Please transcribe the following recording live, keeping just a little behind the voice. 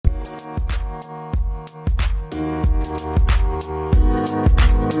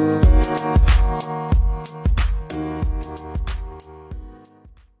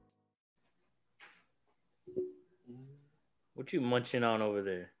What you munching on over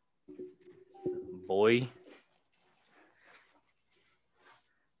there, boy?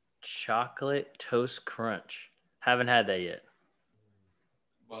 Chocolate toast crunch. Haven't had that yet.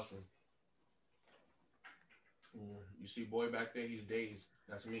 Bussin'. You see boy back there, he's dazed.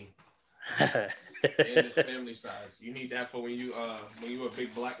 That's me. And his family size. You need that for when you a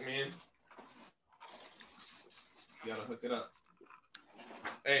big black man. You gotta hook it up.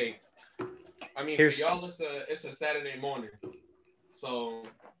 Hey, I mean, for y'all, it's a Saturday morning. So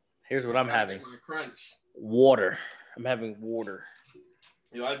here's what I'm having. My crunch. Water. I'm having water.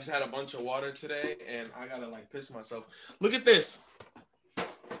 Yo, I just had a bunch of water today, and I gotta like piss myself. Look at this.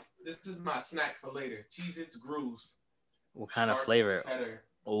 This is my snack for later. Cheez-Its Grooves. What kind of flavor?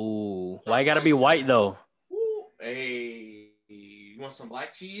 Oh, why you gotta be white though? Ooh. Hey, you want some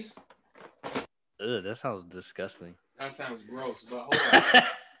black cheese? Ugh, that sounds disgusting. That sounds gross, but hold on.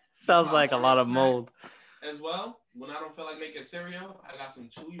 Sounds like a lot of mold. As well, when I don't feel like making cereal, I got some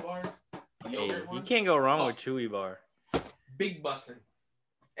Chewy bars. Hey, you can't go wrong with Chewy bar. Big bussin'.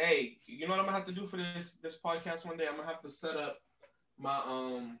 Hey, you know what I'm gonna have to do for this podcast one day? I'm gonna have to set up my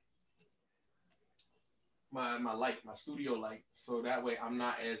my light, my studio light, so that way I'm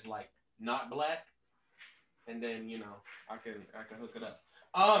not as like not black, and then I can hook it up.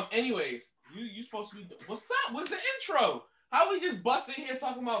 Anyways, you supposed to be. What's up? What's the intro? How we just busting here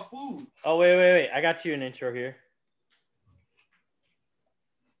talking about food? Oh wait! I got you an intro here.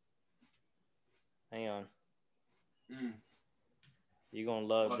 Hang on. You gonna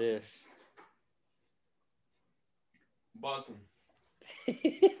love this. Buzzing.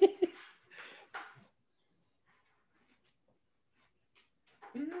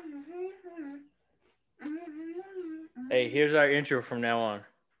 Hey, here's our intro from now on.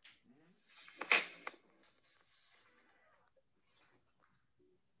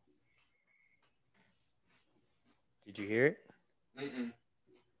 Did you hear it?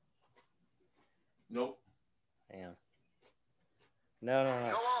 Nope. Damn.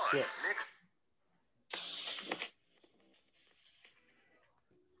 No. Shit.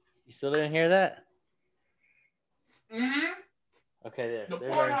 You still didn't hear that? Okay, The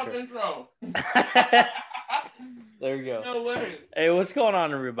Pornhub intro. There we go. No way. Hey, what's going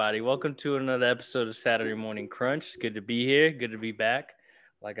on, everybody? Welcome to another episode of Saturday Morning Crunch. It's good to be here. Good to be back.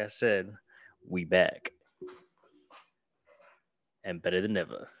 Like I said, we back. And better than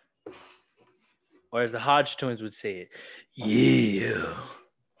ever. Or as the Hodge twins would say it, yeah.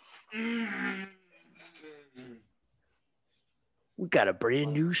 We got a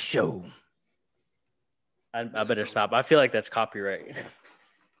brand new show. I better stop. I feel like that's copyright.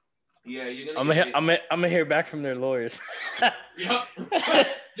 Yeah, you're I'm gonna hear back from their lawyers. Yep.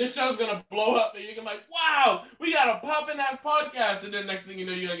 This show's gonna blow up, and you're gonna be like, "Wow, we got a poppin' ass podcast," and then next thing you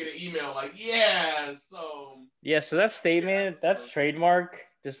know, you're gonna get an email like, "Yeah, so." Yeah, so that statement, that's trademark.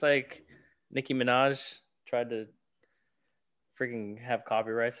 Just like Nicki Minaj tried to freaking have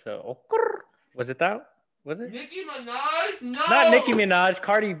copyright. So, was it that? Was it Nicki Minaj? No, not Nicki Minaj.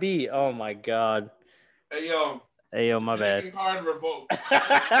 Cardi B. Oh my God. Hey yo, my bad. Card revoked.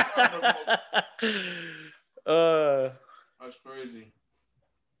 That's crazy.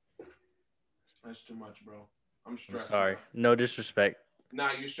 That's too much, bro. I'm stressed. I'm sorry. No disrespect.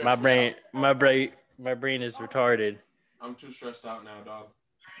 Nah, you stressed. My brain is retarded. I'm too stressed out now, dog.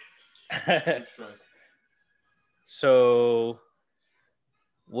 I'm stressed. So,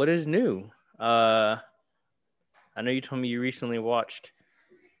 what is new? I know you told me you recently watched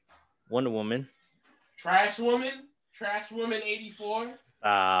Wonder Woman. Trash Woman 84.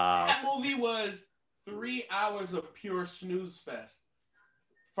 That movie was 3 hours of pure snooze fest.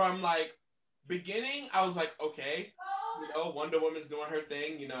 From like beginning, I was like, okay, Wonder Woman's doing her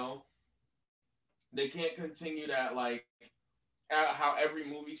thing, They can't continue that like how every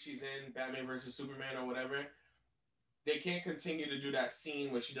movie she's in, Batman versus Superman or whatever, they can't continue to do that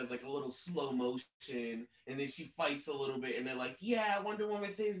scene where she does like a little slow motion and then she fights a little bit and they're like, yeah, Wonder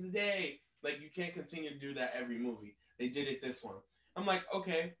Woman saves the day. Like, you can't continue to do that every movie. They did it this one. I'm like,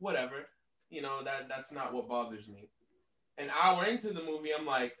 okay, whatever. That's not what bothers me. An hour into the movie, I'm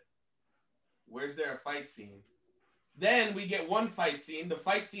like, where's there a fight scene? Then we get one fight scene. The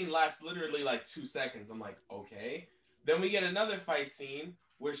fight scene lasts literally like 2 seconds. I'm like, okay. Then we get another fight scene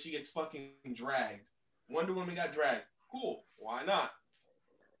where she gets fucking dragged. Wonder Woman got dragged. Cool. Why not?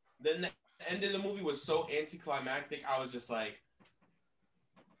 Then the end of the movie was so anticlimactic. I was just like,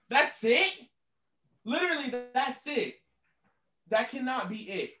 that's it? Literally, that's it. That cannot be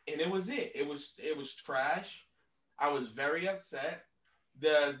it. And it was it. It was trash. I was very upset.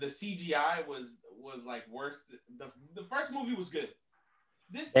 The CGI was like worse. The first movie was good.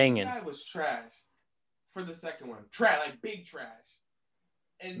 This CGI was trash. for the second one. Trash, like big trash.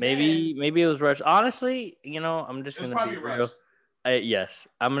 And maybe it was rushed. Honestly, I'm just gonna be real. Yes,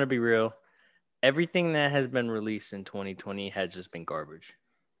 I'm gonna be real. Everything that has been released in 2020 has just been garbage.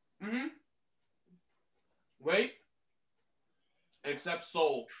 Mm-hmm. Wait. Except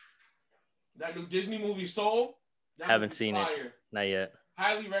Soul. That new Disney movie, Soul. Haven't seen it. Not yet.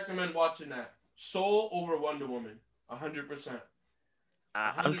 Highly recommend watching that. Soul over Wonder Woman. 100%.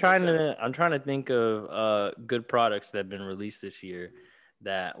 I'm trying to think of good products that have been released this year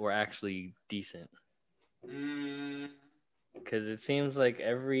that were actually decent. Because it seems like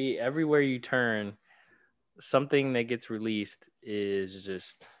everywhere you turn, something that gets released is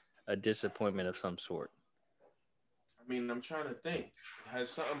just a disappointment of some sort. I mean, I'm trying to think. Has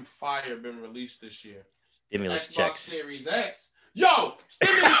something fire been released this year? Stimulus Xbox checks. Series X. Yo,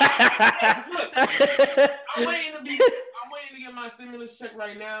 stimulus check. Look, I'm waiting to get my stimulus check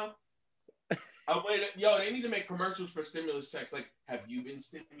right now. Yo, they need to make commercials for stimulus checks. Like, have you been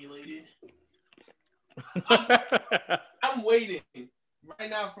stimulated? I'm waiting right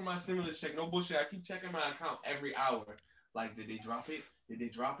now for my stimulus check. No bullshit. I keep checking my account every hour. Like, did they drop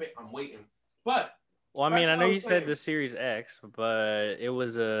it? I'm waiting. But well, I mean, I know you said the Series X, but it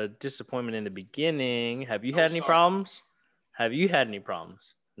was a disappointment in the beginning. Have you had any problems?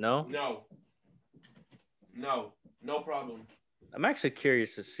 No? No problem. I'm actually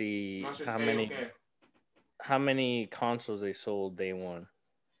curious to see how many consoles they sold day one.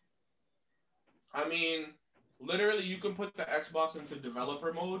 I mean, literally, you can put the Xbox into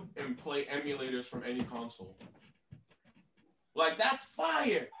developer mode and play emulators from any console. Like, that's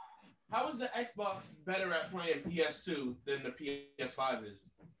fire. How is the Xbox better at playing PS2 than the PS5 is?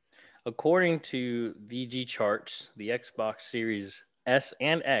 According to VG charts, the Xbox Series S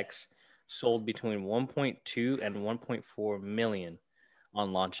and X sold between 1.2 and 1.4 million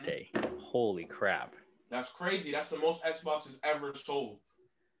on launch day. Holy crap. That's crazy. That's the most Xboxes ever sold.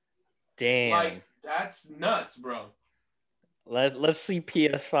 Damn. Like, that's nuts, bro. Let's see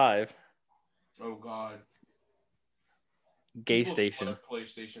PS5. Oh, God. Gay Station.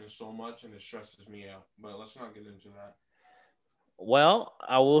 PlayStation so much and it stresses me out. But let's not get into that. Well,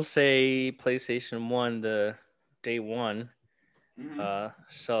 I will say PlayStation 1, the day one,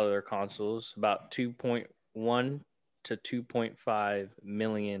 cellular consoles, about 2.1 to 2.5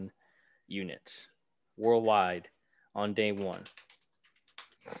 million units worldwide on day one.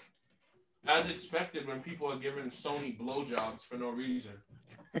 As expected, when people are giving Sony blowjobs for no reason.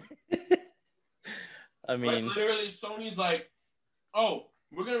 I mean, like, literally, Sony's like, "Oh,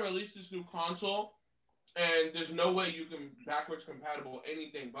 we're gonna release this new console, and there's no way you can backwards compatible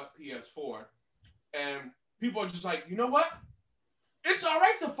anything but PS4." And people are just like, "You know what? It's all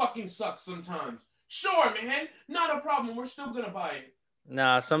right to fucking suck sometimes. Sure, man, not a problem. We're still gonna buy it."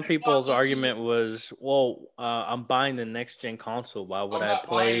 Nah, some people's argument was, well, I'm buying the next gen console. Why would I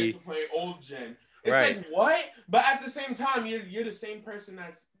play? Buying it to play old gen? It's like, what? But at the same time, you're the same person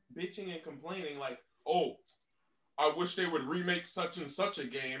that's bitching and complaining, like, oh, I wish they would remake such and such a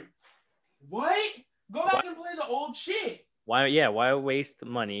game. What? Go back and play the old shit. Why waste the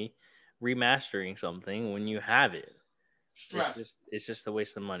money remastering something when you have it? It's just a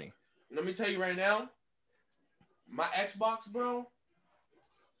waste of money. Let me tell you right now, my Xbox, bro,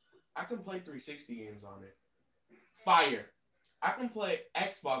 I can play 360 games on it. Fire. I can play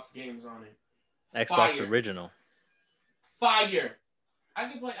Xbox games on it. Xbox original. Fire. I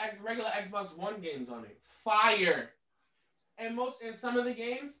can play regular Xbox One games on it. Fire. And most of the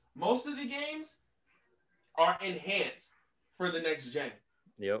games are enhanced for the next gen.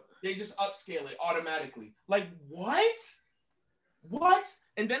 Yep. They just upscale it automatically. Like, what? What?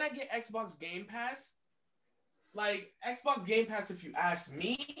 And then I get Xbox Game Pass. Like, Xbox Game Pass, if you ask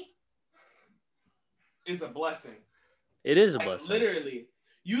me, is a blessing. It is a blessing. Literally.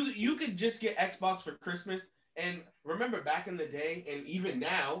 You could just get Xbox for Christmas. And remember back in the day, and even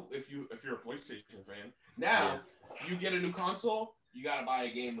now, if you're a PlayStation fan, you get a new console, you gotta buy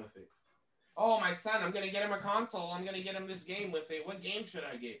a game with it. Oh, my son, I'm gonna get him a console. I'm gonna get him this game with it. What game should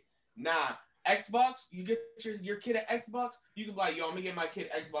I get? Nah, Xbox. You get your kid an Xbox. You can be like, yo, I'm gonna get my kid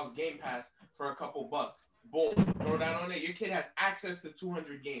Xbox Game Pass for a couple bucks. Boom, throw that on it. Your kid has access to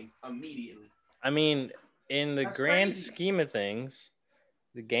 200 games immediately. I mean, in the grand scheme of things,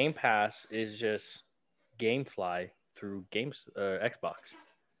 the Game Pass is just GameFly through Xbox.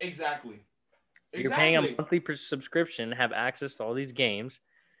 Exactly. You're paying a monthly subscription, have access to all these games,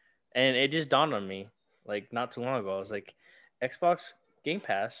 and it just dawned on me, like not too long ago. I was like, Xbox Game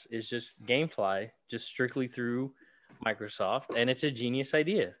Pass is just GameFly, just strictly through Microsoft, and it's a genius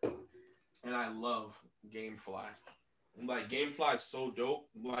idea. And I love GameFly. Like, GameFly is so dope.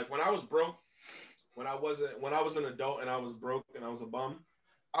 Like, when I was broke, when I was an adult and I was broke and I was a bum,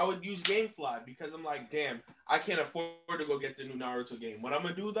 I would use GameFly because I'm like, damn, I can't afford to go get the new Naruto game. What I'm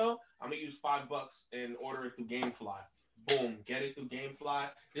gonna do though, I'm gonna use $5 and order it through GameFly. Boom, get it through GameFly.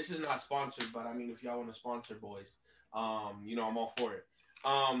 This is not sponsored, but I mean, if y'all want to sponsor, boys, I'm all for it.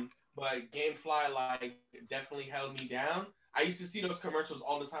 But GameFly like definitely held me down. I used to see those commercials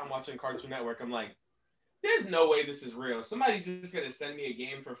all the time watching Cartoon Network. I'm like, there's no way this is real. Somebody's just gonna send me a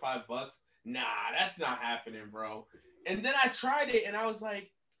game for $5. Nah, that's not happening, bro. And then I tried it and I was like,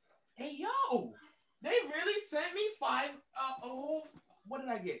 hey, yo, they really sent me what did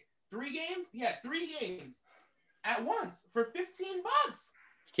I get? 3 games? Yeah, 3 games at once for $15. You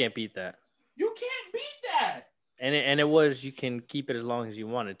can't beat that. You can't beat that. And it was, you can keep it as long as you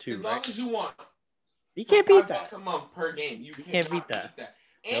want it to, as long as you want. You can't beat that. $5 a month per game. You can't beat that.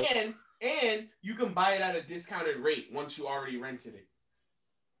 And and you can buy it at a discounted rate once you already rented it.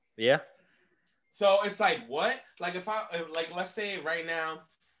 Yeah. So it's like, what? Like let's say right now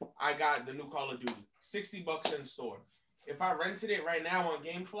I got the new Call of Duty, $60 in store. If I rented it right now on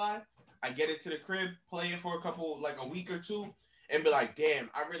GameFly, I get it to the crib, play it for a week or two, and be like, damn,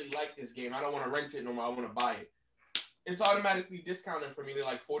 I really like this game. I don't want to rent it no more. I want to buy it. It's automatically discounted for me to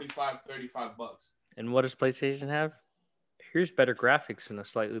like $45, $35. And what does PlayStation have? Here's better graphics and a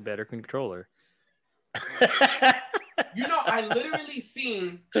slightly better controller. I literally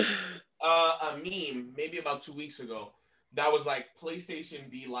seen a meme maybe about 2 weeks ago that was like PlayStation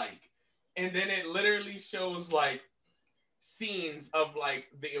be like, and then it literally shows like scenes of like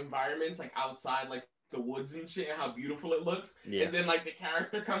the environment like outside, like the woods and shit, and how beautiful it looks. Yeah. And then like the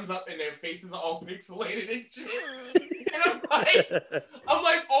character comes up and their faces are all pixelated and shit. And I'm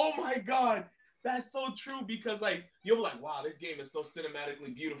like, oh my god, that's so true, because like you'll be like, wow, this game is so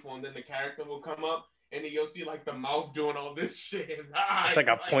cinematically beautiful, and then the character will come up and then you'll see like the mouth doing all this shit. It's like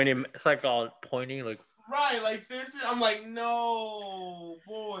pointing, it's like all pointing, like right, like this. I'm like, no,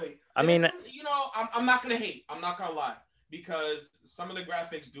 boy. I mean, I'm not gonna hate. I'm not gonna lie, because some of the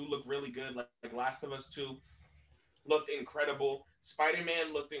graphics do look really good. Like Last of Us 2 looked incredible.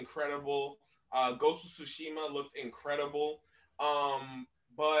 Spider-Man looked incredible. Ghost of Tsushima looked incredible.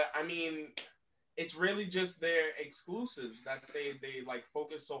 But I mean, it's really just their exclusives that they like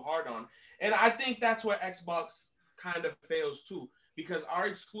focus so hard on. And I think that's where Xbox kind of fails too, because our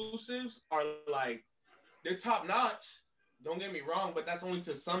exclusives are like, they're top notch. Don't get me wrong, but that's only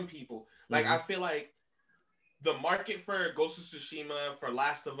to some people. Like, I feel like the market for Ghost of Tsushima, for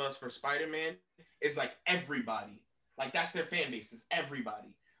Last of Us, for Spider-Man is like everybody. Like, that's their fan base, is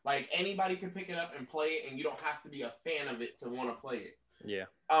everybody. Like, anybody can pick it up and play it, and you don't have to be a fan of it to want to play it. Yeah.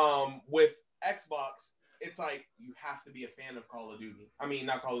 With Xbox, it's like you have to be a fan of Call of Duty. I mean,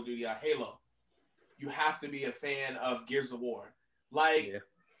 not Call of Duty, Halo. You have to be a fan of Gears of War. Like,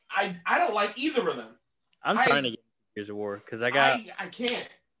 I don't like either of them. I'm trying to get Gears of War because I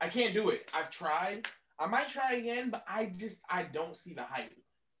can't do it. I've tried. I might try again, but I don't see the hype.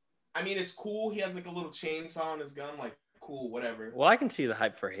 I mean, it's cool. He has like a little chainsaw on his gun, like cool, whatever. Well, I can see the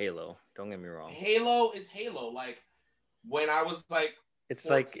hype for Halo. Don't get me wrong. Halo is Halo. Like, when I was like, it's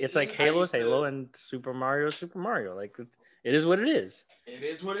 14, like Halo is Halo and Super Mario is Super Mario. Like, it is what it is. It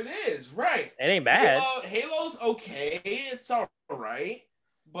is what it is, right? It ain't bad. Halo's okay. It's all right,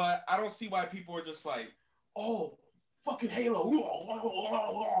 but I don't see why people are just like, oh, fucking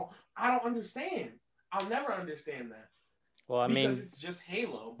Halo. I don't understand. I'll never understand that. Well, because it's just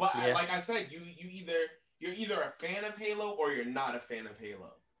Halo. But like I said, you're either a fan of Halo or you're not a fan of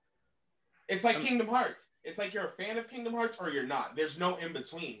Halo. It's like Kingdom Hearts. It's like you're a fan of Kingdom Hearts or you're not. There's no in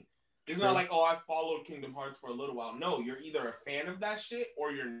between. It's not like, oh, I followed Kingdom Hearts for a little while. No, you're either a fan of that shit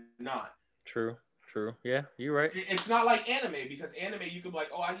or you're not. True. Yeah, you're right. It's not like anime, because anime, you could be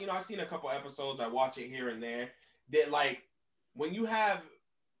like, oh, I've seen a couple episodes. I watch it here and there. That, like, when you have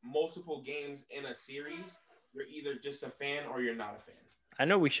multiple games in a series, you're either just a fan or you're not a fan. I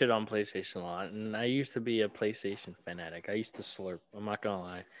know we shit on PlayStation a lot, and I used to be a PlayStation fanatic. I used to slurp. I'm not gonna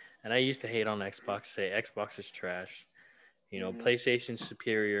lie. And I used to hate on Xbox, say Xbox is trash. PlayStation's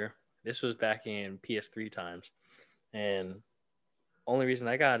superior. This was back in PS3 times. And only reason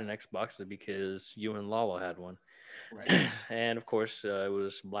I got an Xbox is because you and Lalo had one. Right. And, of course, it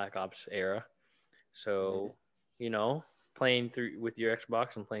was Black Ops era. So, playing through with your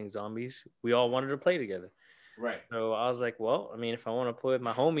Xbox and playing zombies, we all wanted to play together. Right. So I was like, well, I mean, if I want to play with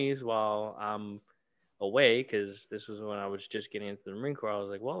my homies while I'm away, because this was when I was just getting into the Marine Corps, I was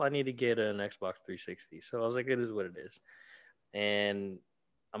like, well, I need to get an Xbox 360. So I was like, it is what it is. And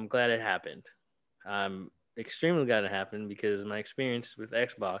I'm glad it happened. I'm extremely glad it happened, because my experience with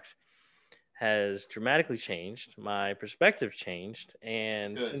Xbox has dramatically changed. My perspective changed.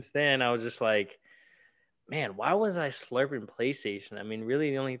 And since then, I was just like, man, why was I slurping PlayStation? I mean, really,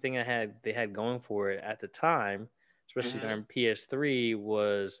 the only thing they had going for it at the time, especially during PS3,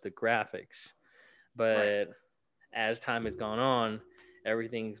 was the graphics. But as time has gone on,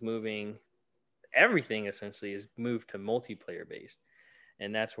 everything's moving. Everything essentially is moved to multiplayer based,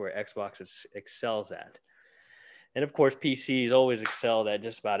 and that's where Xbox excels at. And of course, PCs always excel at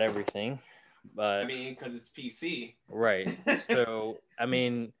just about everything. But I mean, because it's PC, right? So I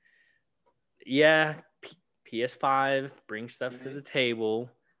mean, yeah, PS5 brings stuff to the table.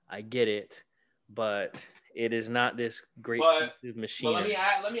 I get it, but it is not this great machine. But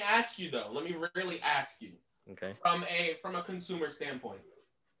let me ask you though. Let me really ask you. Okay. From a consumer standpoint,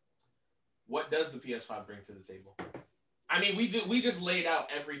 what does the PS5 bring to the table? I mean, we just laid out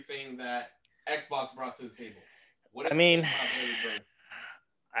everything that Xbox brought to the table. What does PS5 really bring?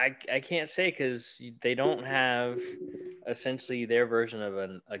 I can't say because they don't have essentially their version of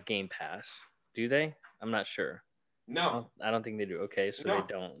a Game Pass, do they? I'm not sure. No, I don't think they do. Okay, so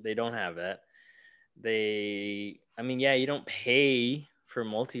they don't have that. I mean, yeah, you don't pay for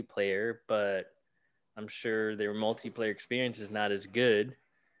multiplayer, but I'm sure their multiplayer experience is not as good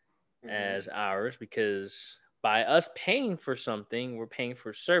as ours, because by us paying for something, we're paying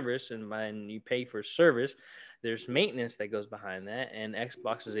for service, and when you pay for service, there's maintenance that goes behind that, and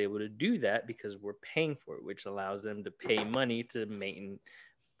Xbox is able to do that because we're paying for it, which allows them to pay money to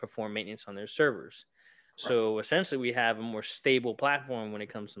perform maintenance on their servers. So essentially, we have a more stable platform when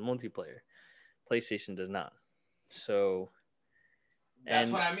it comes to multiplayer. PlayStation does not. So that's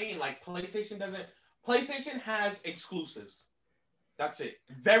what I mean. Like PlayStation has exclusives. That's it.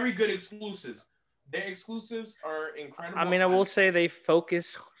 Very good exclusives. Their exclusives are incredible. I mean, I will say they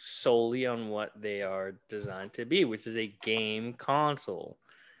focus solely on what they are designed to be, which is a game console.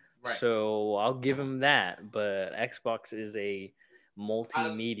 Right. So I'll give them that. But Xbox is a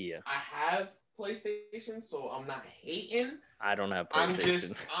multimedia. I have PlayStation, so I'm not hating. I don't have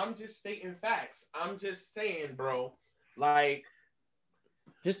PlayStation. I'm just stating facts. I'm just saying, bro. Like,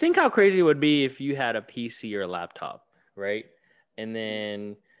 just think how crazy it would be if you had a PC or a laptop, right? And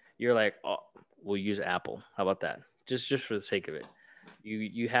then you're like, oh, we'll use Apple. How about that? Just for the sake of it.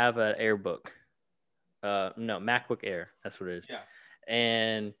 You have an AirBook. No, MacBook Air. That's what it is. Yeah.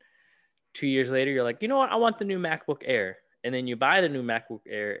 And 2 years later, you're like, you know what? I want the new MacBook Air. And then you buy the new MacBook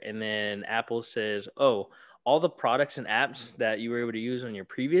Air, and then Apple says, oh, all the products and apps that you were able to use on your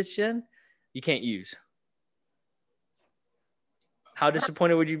previous gen, you can't use. How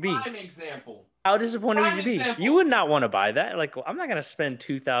disappointed would you be? Prime example. How disappointed would you be? You would not want to buy that. Like, I'm not going to spend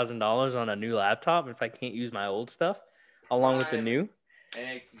 $2,000 on a new laptop if I can't use my old stuff along with the new.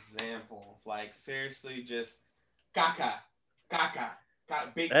 Example. Like, seriously, just Kaka.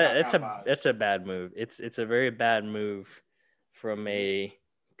 Big That's a bad move. It's a very bad move from a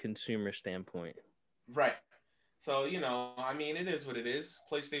consumer standpoint. Right. So, I mean, it is what it is.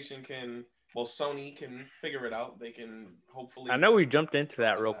 PlayStation Sony can figure it out. They can hopefully. I know we jumped into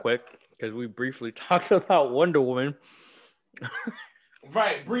that real quick because we briefly talked about Wonder Woman.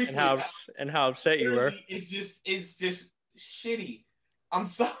 Right, briefly. And how upset you were. It's just shitty. I'm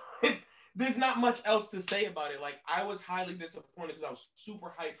sorry. There's not much else to say about it. Like, I was highly disappointed because I was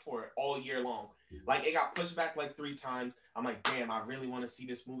super hyped for it all year long. Like, it got pushed back like 3 times. I'm like, damn, I really want to see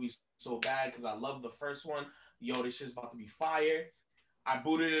this movie so bad because I love the first one. Yo, this shit's about to be fire. I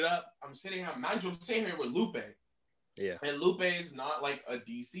booted it up. I'm sitting here with Lupe. Yeah. And Lupe is not like a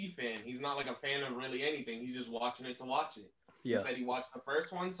DC fan. He's not like a fan of really anything. He's just watching it to watch it. Yeah. He said he watched the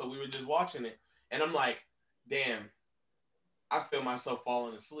first one, so we were just watching it. And I'm like, damn, I feel myself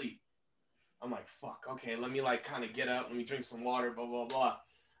falling asleep. I'm like, fuck, okay, let me like kind of get up. Let me drink some water, blah, blah, blah.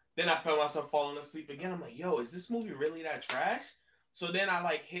 Then I felt myself falling asleep again. I'm like, yo, is this movie really that trash? So then I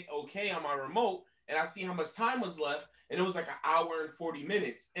like hit okay on my remote and I see how much time was left. And it was like 1 hour and 40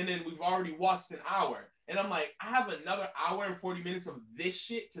 minutes. And then we've already watched an hour. And I'm like, I have another 1 hour and 40 minutes of this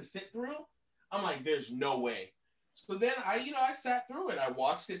shit to sit through. I'm like, there's no way. So then I sat through it. I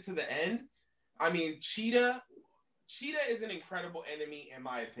watched it to the end. I mean, Cheetah is an incredible enemy in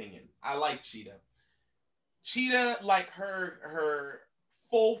my opinion. I like Cheetah. Cheetah, like her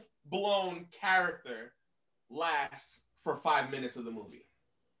full-blown character lasts for 5 minutes of the movie.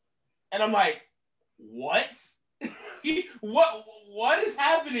 And I'm like, what? What is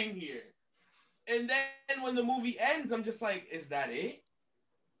happening here? And then when the movie ends, I'm just like, is that it?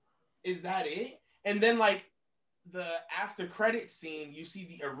 Is that it? And then like the after credit scene, you see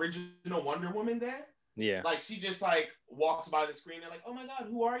the original Wonder Woman there. Yeah. Like she just like walks by the screen and like, oh my God,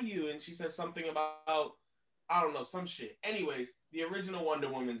 who are you? And she says something about, I don't know, some shit. Anyways, the original Wonder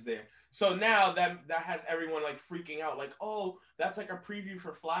Woman's there. So now that has everyone like freaking out, like, oh, that's like a preview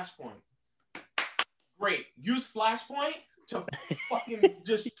for Flashpoint. Great. Use Flashpoint to fucking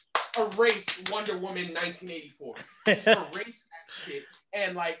just erase Wonder Woman 1984. Just erase that shit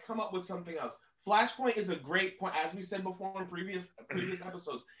and like come up with something else. Flashpoint is a great point, as we said before in previous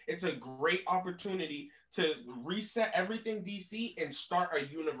episodes. It's a great opportunity to reset everything DC and start a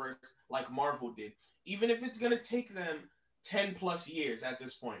universe like Marvel did. Even if it's gonna take them 10 plus years at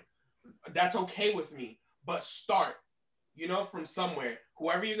this point, that's okay with me. But start, from somewhere.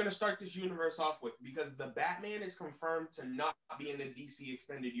 Whoever you're gonna start this universe off with, because the Batman is confirmed to not be in the DC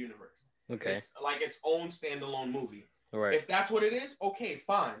extended universe. Okay. It's like its own standalone movie. Right. If that's what it is, okay,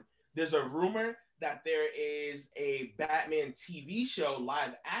 fine. There's a rumor that there is a Batman TV show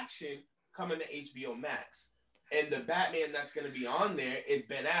live action coming to HBO Max. And the Batman that's going to be on there is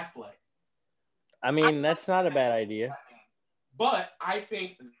Ben Affleck. I mean, that's not a bad idea. But I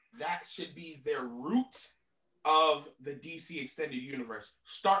think that should be their root of the DC extended universe.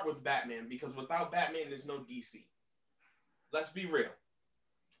 Start with Batman, because without Batman, there's no DC. Let's be real.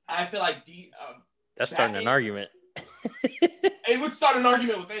 I feel like that's starting an argument. It would start an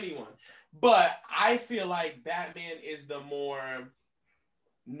argument with anyone. But I feel like Batman is the more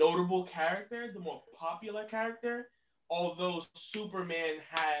notable character, the more popular character, although Superman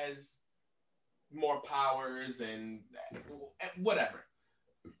has more powers and whatever.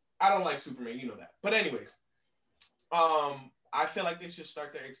 I don't like Superman, you know that. But anyways, I feel like they should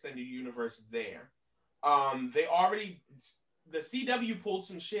start their extended universe there. The CW pulled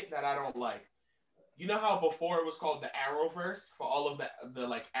some shit that I don't like. You know how before it was called the Arrowverse for all of the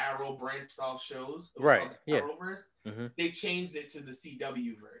like Arrow branched off shows? It was right. Called the Arrowverse. Mm-hmm. They changed it to the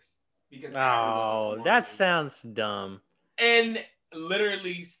CW verse because that sounds dumb. And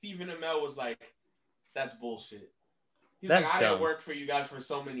literally Stephen Amell was like, "That's bullshit." He's like, "I didn't work for you guys for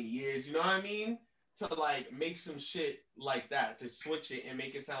so many years." You know what I mean? To like make some shit like that, to switch it and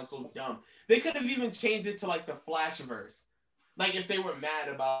make it sound so dumb. They could have even changed it to like the Flashverse. Like, if they were mad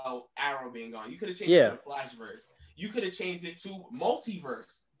about Arrow being gone, you could have changed it to the Flashverse. You could have changed it to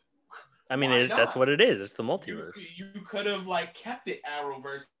Multiverse. I mean, that's what it is. It's the multiverse. You could have, like, kept it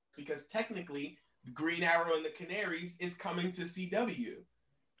Arrowverse, because technically, Green Arrow and the Canaries is coming to CW.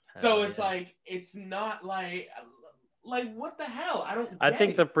 So it's like, it's not like what the hell? I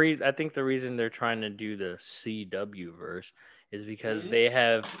think the reason they're trying to do the CW verse is because they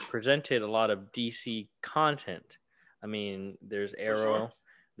have presented a lot of DC content. I mean, there's Arrow,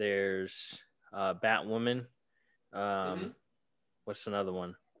 there's Batwoman. What's another one?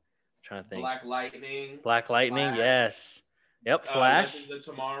 I'm trying to think. Black Lightning, Flash. Yes. Yep, Flash. Legends of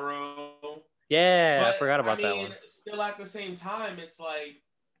Tomorrow. Yeah, but I forgot about that one. Still at the same time, it's like,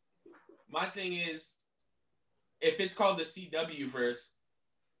 my thing is, if it's called the CW verse,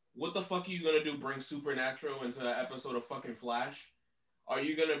 what the fuck are you gonna do? Bring Supernatural into an episode of fucking Flash? Are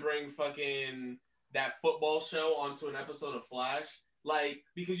you gonna bring fucking that football show onto an episode of Flash? Like,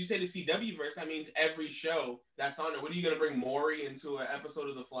 because you say the CW verse, that means every show that's on it. What are you gonna bring Maury into an episode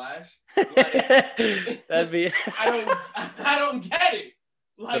of the Flash? Like, that'd be. I don't get it.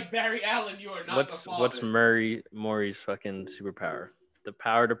 Like, Barry Allen, you are not the father. What's Maury's fucking superpower? The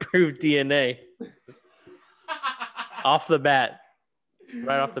power to prove DNA. Off the bat.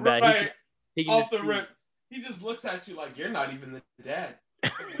 Right off the bat. Right. Off the rip. He just looks at you like, you're not even the dad.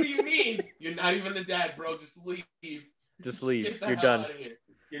 What do you mean? You're not even the dad, bro. Just leave. Just leave. You're done.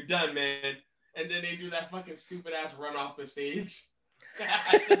 You're done, man. And then they do that fucking stupid ass run off the stage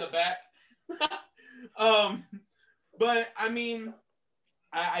to the back. But I mean,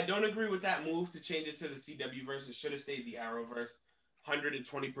 I don't agree with that move to change it to the CW verse. It should have stayed the Arrowverse,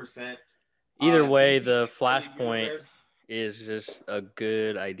 120%. Either way, the Flashpoint is just a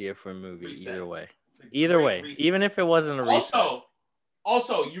good idea for a movie. Reset. Either way, reset. Even if it wasn't a reset.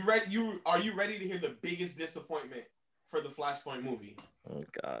 Also, are you ready to hear the biggest disappointment for the Flashpoint movie? Oh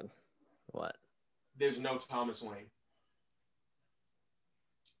God, what? There's no Thomas Wayne.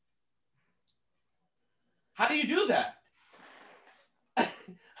 How do you do that?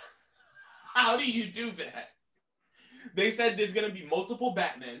 How do you do that? They said there's gonna be multiple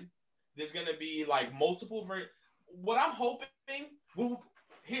Batmen. There's gonna be like multiple. What I'm hoping.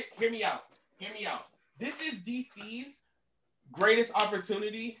 Hear me out. Hear me out. This is DC's greatest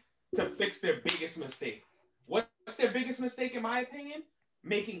opportunity to fix their biggest mistake. What's their biggest mistake, in my opinion?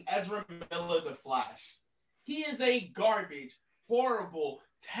 Making Ezra Miller the Flash. He is a garbage, horrible,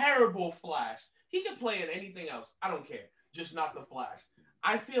 terrible Flash. He can play in anything else. I don't care. Just not the Flash.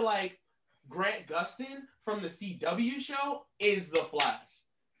 I feel like Grant Gustin from the CW show is the Flash.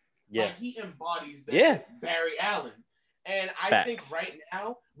 Yeah. Like, he embodies that. Yeah. Barry Allen. And I think right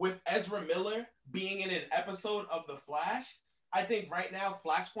now, with Ezra Miller being in an episode of The Flash, I think right now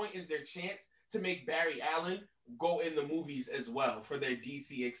Flashpoint is their chance to make Barry Allen go in the movies as well for their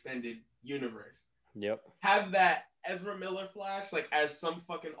DC extended universe. Yep. Have that Ezra Miller Flash like as some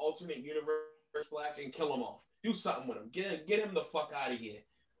fucking alternate universe Flash and kill him off. Do something with him. Get him the fuck out of here.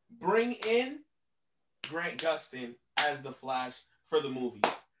 Bring in Grant Gustin as the Flash for the movies.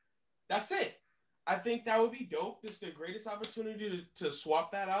 That's it. I think that would be dope. This is the greatest opportunity to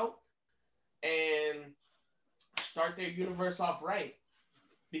swap that out and start their universe off right.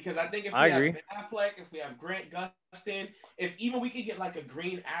 Because I think if we have Ben Affleck, if we have Grant Gustin, if even we could get like a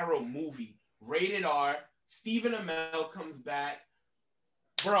Green Arrow movie, rated R, Stephen Amell comes back,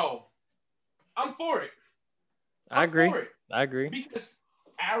 bro, I'm for it. I agree. Because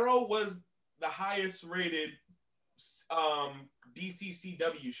Arrow was the highest rated DC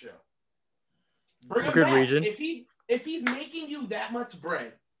CW show. Bring him back. Reason. If he's making you that much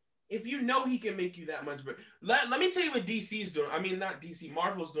bread, if you know he can make you that much bread, let me tell you what DC's doing. I mean, not DC,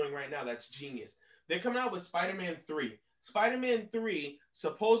 Marvel's doing right now. That's genius. They're coming out with Spider-Man 3. Spider-Man 3,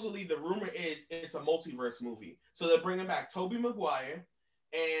 supposedly the rumor is it's a multiverse movie. So they're bringing back Tobey Maguire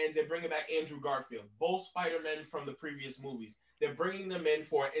and they're bringing back Andrew Garfield, both Spider-Men from the previous movies. They're bringing them in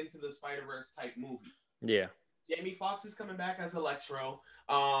for an Into the Spider-Verse type movie. Yeah. Jamie Foxx is coming back as Electro.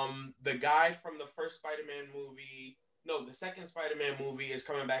 The guy from the first Spider-Man movie, no, the second Spider-Man movie is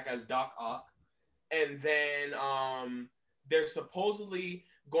coming back as Doc Ock. And then they're supposedly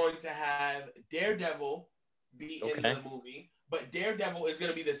going to have Daredevil be in the movie. But Daredevil is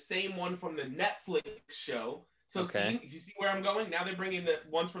going to be the same one from the Netflix show. So see, you see where I'm going? Now they're bringing the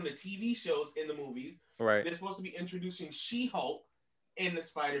ones from the TV shows in the movies. Right. They're supposed to be introducing She-Hulk in the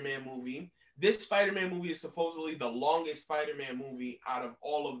Spider-Man movie. This Spider-Man movie is supposedly the longest Spider-Man movie out of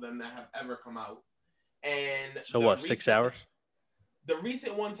all of them that have ever come out. And so what, 6 hours? The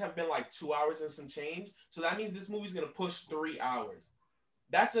recent ones have been like 2 hours and some change. So that means this movie's going to push 3 hours.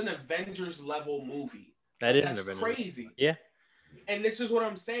 That's an Avengers level movie. That's crazy. Yeah. And this is what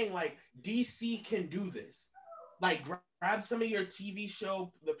I'm saying. Like, DC can do this. Like, grab some of your TV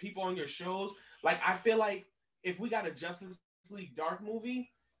show, the people on your shows. Like, I feel like if we got a Justice League Dark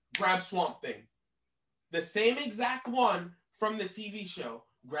movie, grab Swamp Thing. The same exact one from the TV show.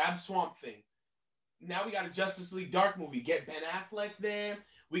 Grab Swamp Thing. Now we got a Justice League Dark movie. Get Ben Affleck there.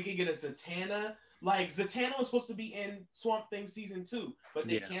 We could get a Zatanna. Like, Zatanna was supposed to be in Swamp Thing season 2, but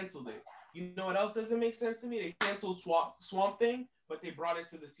they canceled it. You know what else doesn't make sense to me? They canceled Swamp Thing, but they brought it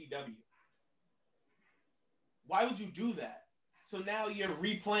to the CW. Why would you do that? So now you're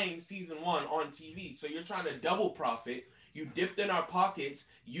replaying season 1 on TV. So you're trying to double profit. You dipped in our pockets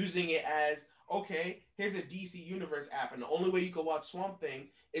using it as, okay, here's a DC Universe app. And the only way you can watch Swamp Thing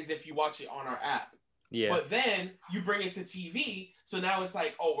is if you watch it on our app. Yeah. But then you bring it to TV. So now it's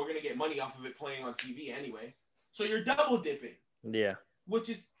like, oh, we're going to get money off of it playing on TV anyway. So you're double dipping. Yeah. Which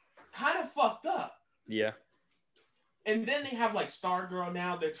is kind of fucked up. Yeah. And then they have like Stargirl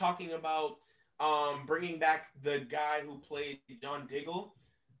now. They're talking about bringing back the guy who played John Diggle,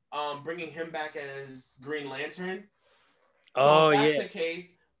 bringing him back as Green Lantern. So if that's the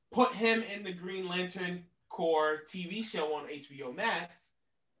case, put him in the Green Lantern Corps TV show on HBO Max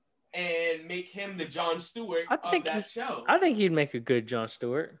and make him the Jon Stewart of that show. I think he'd make a good Jon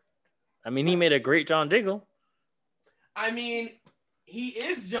Stewart. I mean, he made a great John Diggle. I mean, he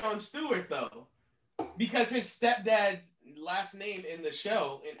is Jon Stewart, though, because his stepdad's last name in the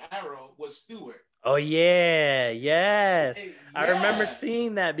show, in Arrow, was Stewart. Oh, yeah. Yes. Yeah. I remember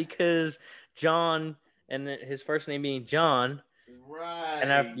seeing that because John, and his first name being John. Right.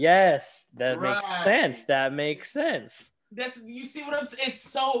 And that makes sense. That makes sense. You see what I'm saying? It's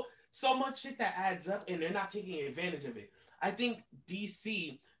so much shit that adds up, and they're not taking advantage of it. I think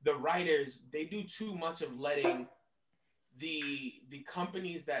DC, the writers, they do too much of letting the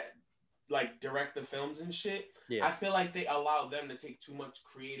companies that like direct the films and shit. Yeah. I feel like they allow them to take too much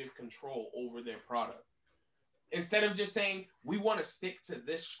creative control over their product. Instead of just saying, we want to stick to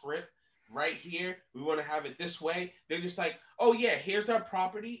this script right here, we want to have it this way, they're just like, oh yeah, here's our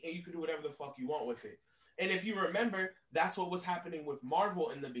property, and you can do whatever the fuck you want with it. And if you remember, that's what was happening with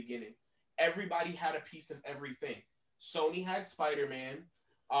Marvel in the beginning. Everybody had a piece of everything. Sony had Spider-Man.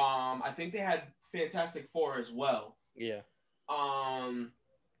 I think they had Fantastic Four as well. Yeah.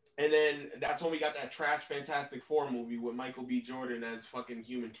 And then that's when we got that trash Fantastic Four movie with Michael B. Jordan as fucking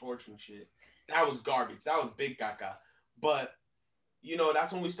Human Torch and shit. That was garbage. That was big caca. But, you know,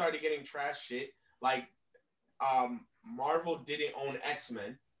 that's when we started getting trash shit. Like, Marvel didn't own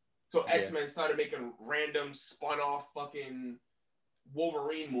X-Men. So X-Men started making random spun-off fucking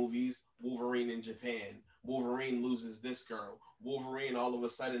Wolverine movies. Wolverine in Japan. Wolverine loses this girl. Wolverine all of a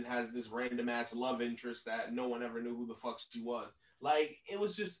sudden has this random-ass love interest that no one ever knew who the fuck she was. Like, it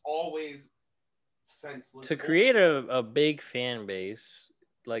was just always senseless to bullshit. create a big fan base,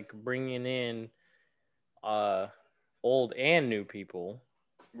 like bringing in old and new people,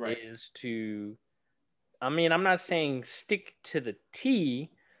 Right. is to, I mean, I'm not saying stick to the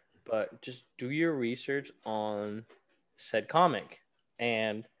T, but just do your research on said comic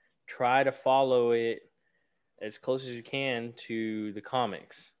and try to follow it as close as you can to the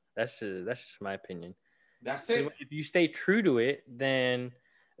comics. That's just my opinion. That's it. If you stay true to it, then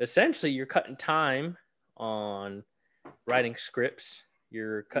essentially you're cutting time on writing scripts.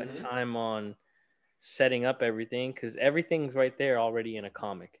 You're cutting time on setting up everything because everything's right there already in a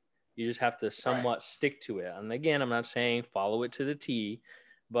comic. You just have to somewhat stick to it. And again, I'm not saying follow it to the T,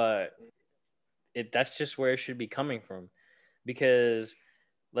 but that's just where it should be coming from. Because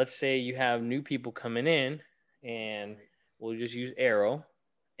let's say you have new people coming in, and we'll just use Arrow.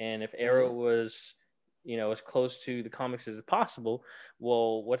 And if Arrow was, as close to the comics as possible,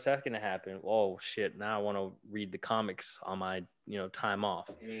 well, what's that going to happen? Oh shit! Now I want to read the comics on my, time off.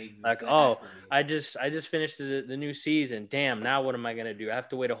 Exactly. Like, oh, I just finished the new season. Damn! Now what am I going to do? I have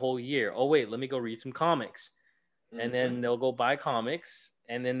to wait a whole year. Oh wait, let me go read some comics, and then they'll go buy comics,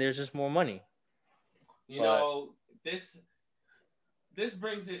 and then there's just more money. This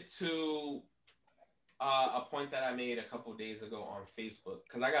brings it to a point that I made a couple days ago on Facebook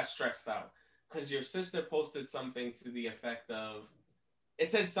because I got stressed out because your sister posted something to the effect of,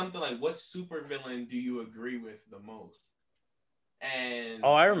 it said something like, "What supervillain do you agree with the most?" And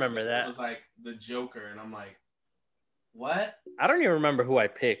I remember that. It was like the Joker, and I'm like, what? I don't even remember who I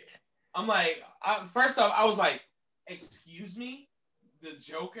picked. I'm like, first off, I was like, excuse me, the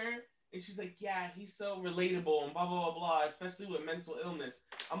Joker? And she's like, yeah, he's so relatable and blah, blah, blah, blah, especially with mental illness.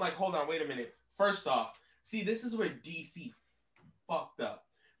 I'm like, hold on, wait a minute. First off, see, this is where DC fucked up.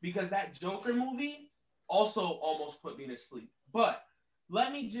 Because that Joker movie also almost put me to sleep. But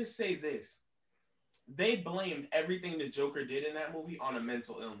let me just say this. They blamed everything the Joker did in that movie on a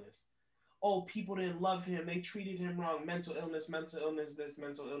mental illness. Oh, people didn't love him. They treated him wrong. Mental illness, this,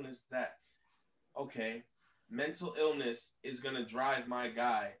 mental illness, that. Okay, mental illness is going to drive my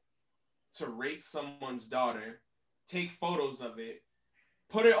guy to rape someone's daughter, take photos of it,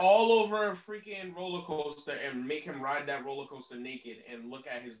 put it all over a freaking roller coaster and make him ride that roller coaster naked and look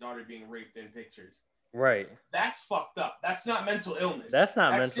at his daughter being raped in pictures. Right. That's fucked up. That's not mental illness. That's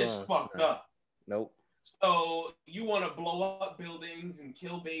just fucked up. Nope. So you want to blow up buildings and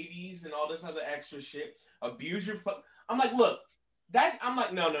kill babies and all this other extra shit, abuse your I'm like, look, I'm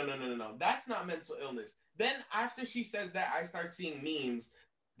like, no. That's not mental illness. Then after she says that, I start seeing memes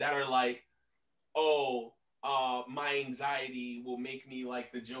that are like, oh, my anxiety will make me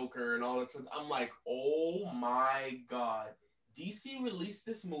like the Joker and all that stuff. I'm like, oh my God. DC released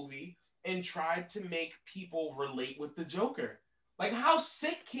this movie and tried to make people relate with the Joker. Like, how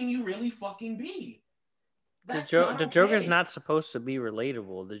sick can you really fucking be? The Joker's not supposed to be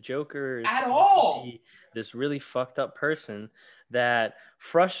relatable. The Joker is at all this really fucked up person that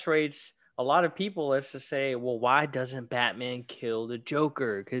frustrates a lot of people as to say, well, why doesn't Batman kill the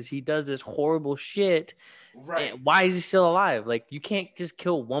Joker? Because he does this horrible shit. Right. And why is he still alive? Like, you can't just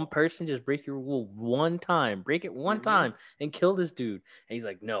kill one person, just break your rule one time. Break it one time and kill this dude. And he's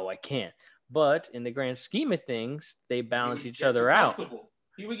like, no, I can't. But in the grand scheme of things, they balance each other out.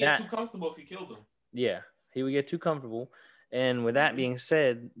 He would get too comfortable if he killed him. Yeah, he would get too comfortable. And with that being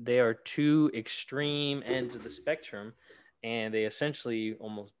said, they are two extreme ends of the spectrum, and they essentially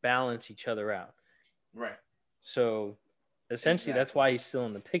almost balance each other out. Right. So essentially, that's why he's still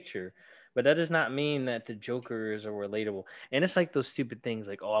in the picture. But that does not mean that the Jokers are relatable. And it's like those stupid things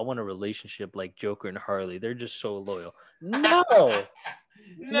like, oh, I want a relationship like Joker and Harley. They're just so loyal. No.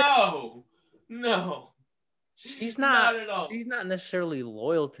 No. She's not at all. She's not necessarily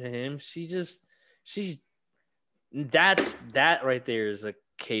loyal to him. That right there is a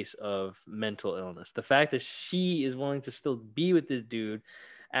case of mental illness. The fact that she is willing to still be with this dude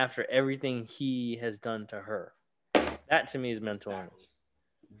after everything he has done to her. That to me is mental illness.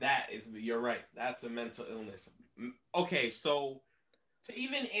 You're right. That's a mental illness. Okay, so to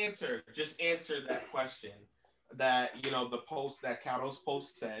even answer that question that, the post that Cato's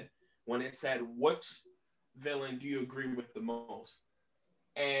post said, when it said, which villain do you agree with the most?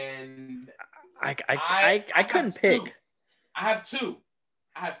 And I couldn't pick. I have two.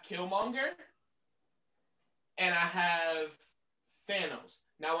 I have Killmonger and I have Thanos.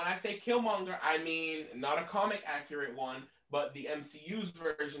 Now, when I say Killmonger, I mean not a comic accurate one, but the MCU's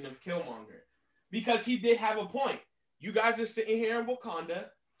version of Killmonger. Because he did have a point. You guys are sitting here in Wakanda,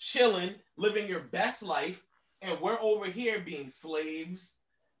 chilling, living your best life, and we're over here being slaves.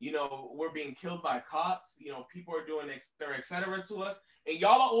 We're being killed by cops. People are doing et cetera to us. And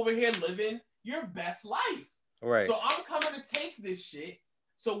y'all are over here living your best life. Right. So I'm coming to take this shit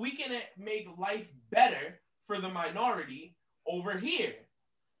so we can make life better for the minority over here.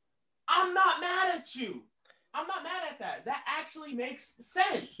 I'm not mad at you. I'm not mad at that. That actually makes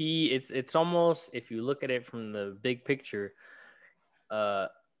sense. It's almost, if you look at it from the big picture,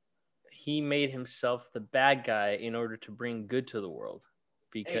 he made himself the bad guy in order to bring good to the world,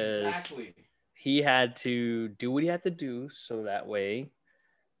 because he had to do what he had to do so that way,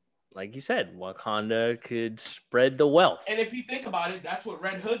 like you said, Wakanda could spread the wealth. And if you think about it, that's what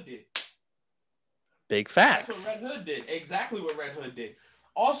Red Hood did. Big facts. That's what Red Hood did. Exactly what Red Hood did.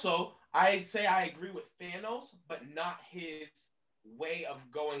 Also, I say I agree with Thanos, but not his way of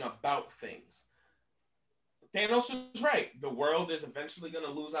going about things. Thanos is right. The world is eventually going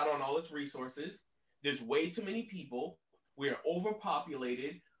to lose out on all its resources. There's way too many people. We are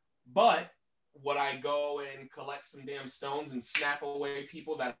overpopulated. But would I go and collect some damn stones and snap away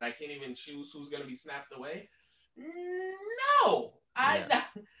people that I can't even choose who's going to be snapped away? No. I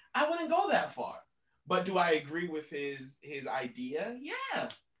wouldn't go that far. But do I agree with his idea? Yeah.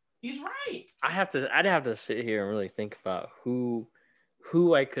 He's right. I'd have to sit here and really think about who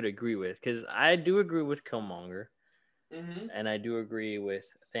I could agree with, because I do agree with Killmonger, and I do agree with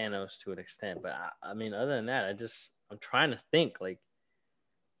Thanos to an extent. But I mean, other than that, I'm trying to think. Like,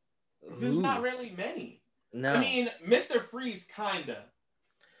 there's not really many. No, I mean, Mr. Freeze kinda.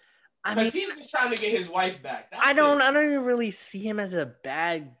 Because he's just trying to get his wife back. I don't even really see him as a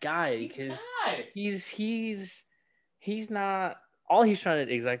bad guy, because he's not. All he's trying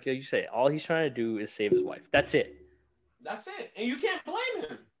to, exactly like you say, all he's trying to do is save his wife. That's it. That's it. And you can't blame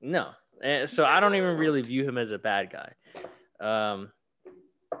him. No. So I don't even really view him as a bad guy.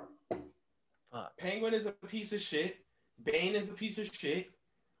 Penguin is a piece of shit. Bane is a piece of shit.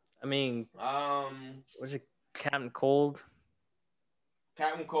 I mean, was it Captain Cold?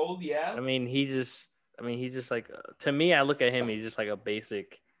 Captain Cold, yeah. I mean, he's just like, to me, I look at him, he's just like a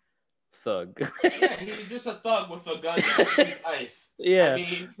basic thug. Yeah, he's just a thug with a gun that shoots ice. Yeah. I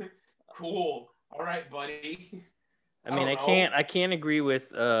mean, cool. All right, buddy. I can't agree with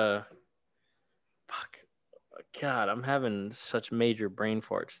fuck. God, I'm having such major brain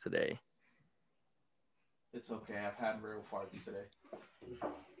farts today. It's okay. I've had real farts today.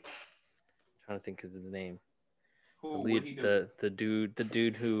 I'm trying to think of his name. Who? The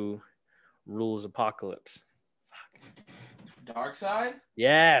dude who rules Apocalypse. Fuck. Darkseid?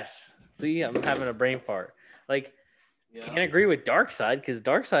 Yes. See, I'm having a brain fart. Like, can't agree with Darkseid, because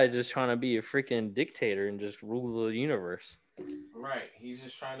Darkseid is just trying to be a freaking dictator and just rule the universe. Right. He's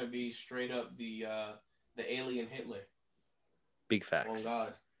just trying to be straight up the alien Hitler. Big facts. Oh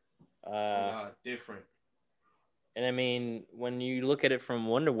God. Different. And I mean, when you look at it from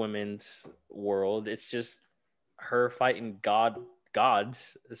Wonder Woman's world, it's just her fighting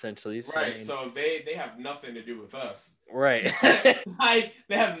gods, essentially. Right. So they have nothing to do with us. Right.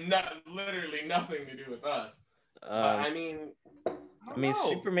 They have literally nothing to do with us. I mean,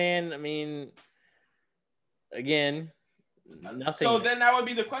 Superman. I mean, again, nothing. So then that would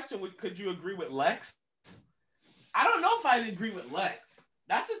be the question: could you agree with Lex? I don't know if I'd agree with Lex.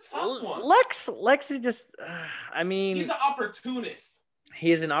 That's a tough one. Lex is just. I mean, he's an opportunist.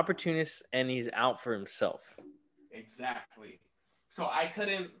 He is an opportunist, and he's out for himself. Exactly. So I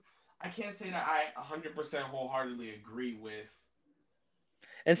can't say that I 100% wholeheartedly agree with.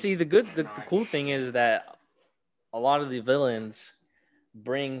 And see, the cool thing is that a lot of the villains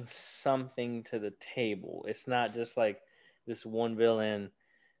bring something to the table. It's not just like this one villain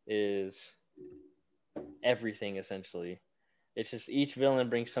is everything, essentially. It's just each villain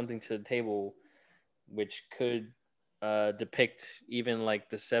brings something to the table, which could depict even like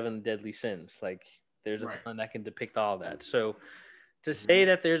the 7 deadly sins. Like, there's a villain that can depict all that. So to say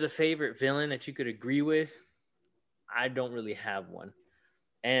that there's a favorite villain that you could agree with, I don't really have one.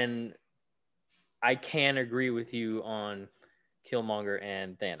 And I can agree with you on Killmonger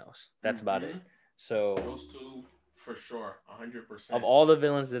and Thanos. That's about it. So those two, for sure, 100%. Of all the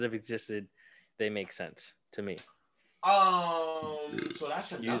villains that have existed, they make sense to me. So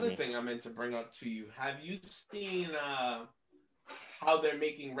that's another thing I meant to bring up to you. Have you seen how they're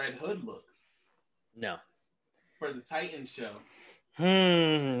making Red Hood look? No. For the Titans show.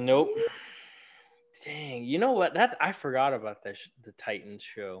 Nope. Dang, you know what? I forgot about the Titans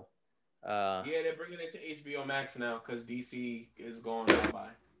show. Yeah, they're bringing it to HBO Max now because DC is going bye-bye.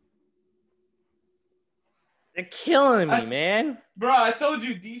 They're killing me, man. Bro, I told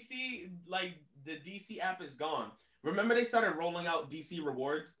you DC, like, the DC app is gone. Remember they started rolling out DC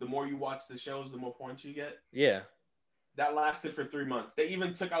rewards? The more you watch the shows, the more points you get? Yeah. That lasted for 3 months. They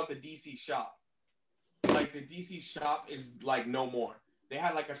even took out the DC shop. Like, the DC shop is, like, no more. They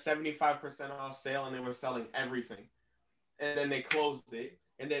had like a 75% off sale, and they were selling everything. And then they closed it.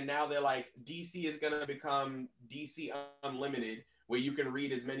 And then now they're like, DC is gonna become DC Unlimited, where you can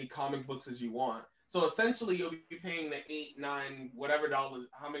read as many comic books as you want. So essentially, you'll be paying the $8, $9, whatever dollars,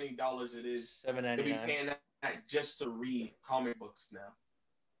 how many dollars it is. $7.99. You'll be paying that just to read comic books now.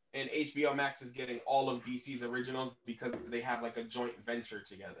 And HBO Max is getting all of DC's originals because they have like a joint venture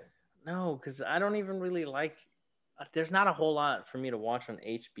together. No, because I don't even really like. There's not a whole lot for me to watch on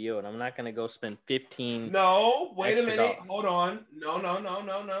HBO, and I'm not gonna go spend 15. No, wait a minute. Hold on. No.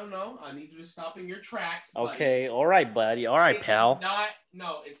 I need you to stop in your tracks. Okay, all right, buddy. All right, pal.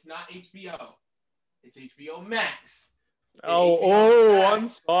 It's not HBO. It's HBO Max. I'm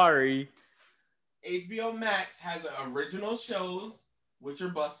sorry. HBO Max has original shows, which are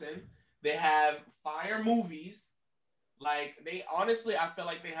bussin'. They have fire movies. Like, I feel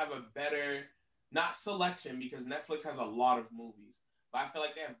like they have a better, not selection, because Netflix has a lot of movies, but I feel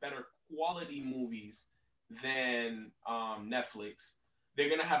like they have better quality movies than Netflix. They're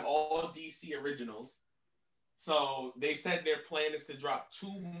going to have all DC originals. So they said their plan is to drop 2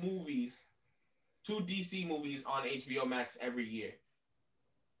 DC movies on HBO Max every year.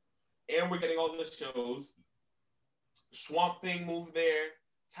 And we're getting all the shows. Swamp Thing moved there.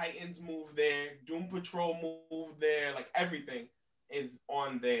 Titans moved there. Doom Patrol moved there. Like, everything is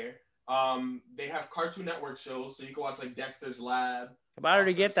on there. They have Cartoon Network shows, so you can watch like Dexter's Lab. I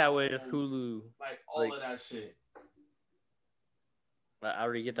already get that with Hulu. Like all of that shit. I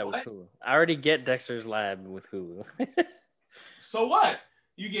already get that with Hulu. I already get Dexter's Lab with Hulu. So what?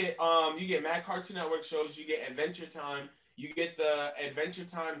 You get Mad Cartoon Network shows. You get Adventure Time. You get the Adventure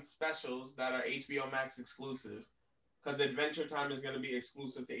Time specials that are HBO Max exclusive, because Adventure Time is going to be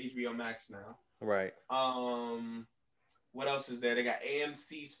exclusive to HBO Max now. Right. What else is there? They got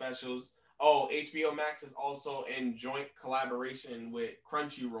AMC specials. Oh, HBO Max is also in joint collaboration with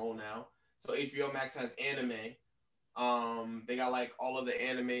Crunchyroll now. So HBO Max has anime. They got like all of the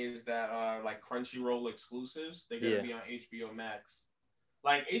animes that are like Crunchyroll exclusives. They're going to be on HBO Max.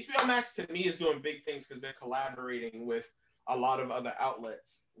 Like, HBO Max to me is doing big things because they're collaborating with a lot of other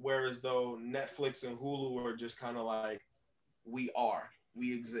outlets. Whereas though Netflix and Hulu are just kind of like, we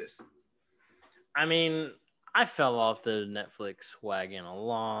exist. I mean, I fell off the Netflix wagon a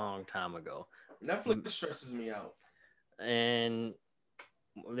long time ago. Netflix stresses me out. And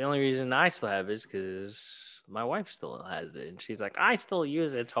the only reason I still have it is because my wife still has it. And she's like, I still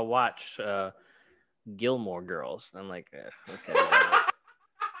use it to watch Gilmore Girls. I'm like, okay.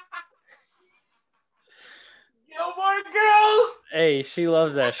 Gilmore Girls? Hey, she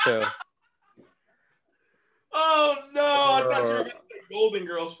loves that show. Oh, no. I thought you were going to say Golden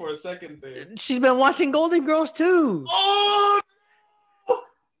Girls for a second there. She's been watching Golden Girls, too. Oh,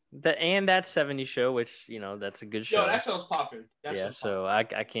 And that 70s show, which, that's a good show. Yo, that show's popping. So I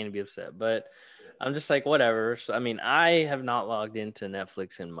can't be upset. But I'm just like, whatever. So, I mean, I have not logged into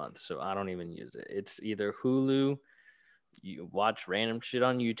Netflix in months, so I don't even use it. It's either Hulu, you watch random shit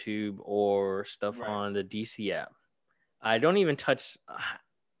on YouTube, or stuff on the DC app. I don't even touch,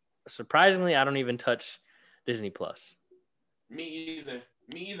 surprisingly, I don't even touch Disney Plus. Me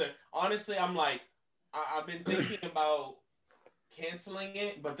either. Honestly, I'm like, I've been thinking about canceling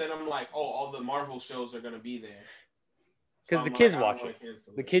it, but then I'm like, all the Marvel shows are going to be there. Because the kids watch it.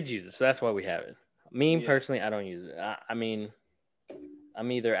 The kids use it, so that's why we have it. Me, personally, I don't use it. I mean,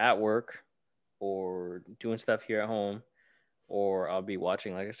 I'm either at work or doing stuff here at home, or I'll be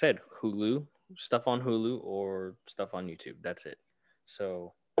watching, like I said, Hulu, stuff on Hulu, or stuff on YouTube. That's it.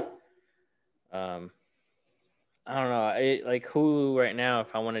 So, I don't know. Like Hulu right now,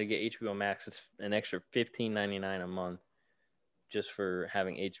 if I wanted to get HBO Max, it's an extra $15.99 a month just for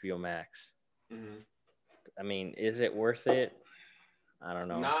having HBO Max. Mm-hmm. I mean, is it worth it? I don't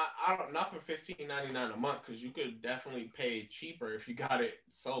know. Not for $15.99 a month, because you could definitely pay cheaper if you got it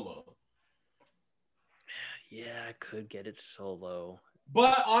solo. Yeah, I could get it solo.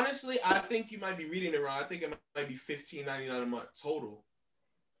 But honestly, I think you might be reading it wrong. I think it might be $15.99 a month total.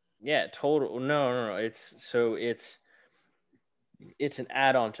 Yeah, total. No. It's an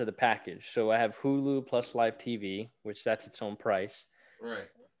add-on to the package. So I have Hulu plus Live TV, which that's its own price. Right.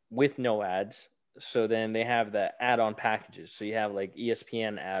 With no ads. So then they have the add-on packages. So you have like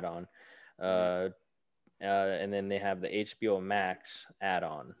ESPN add-on, and then they have the HBO Max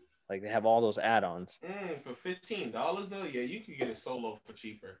add-on. Like, they have all those add-ons. For $15 though, yeah, you could get it solo for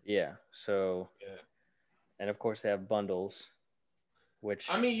cheaper. Yeah. So. Yeah. And of course they have bundles, which.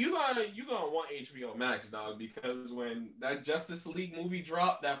 I mean, you gonna want HBO Max, dog, because when that Justice League movie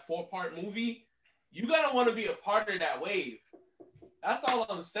dropped, that 4-part movie, you gotta want to be a part of that wave. That's all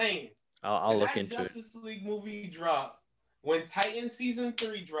I'm saying. I'll look into it. Justice League movie dropped. when Titan Season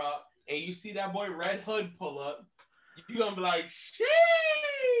 3 drop and you see that boy Red Hood pull up, you're going to be like, sheesh,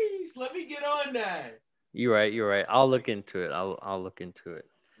 let me get on that. You're right. I'll look into it. I'll look into it.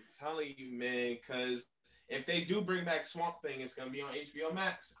 I'm telling you, man, because if they do bring back Swamp Thing, it's going to be on HBO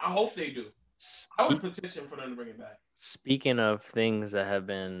Max. I hope they do. I would petition for them to bring it back. Speaking of things that have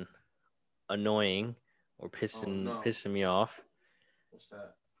been annoying or pissing me off. What's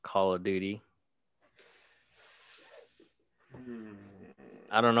that? Call of Duty.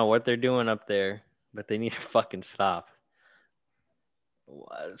 I don't know what they're doing up there, but they need to fucking stop.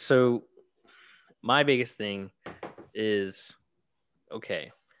 So my biggest thing is,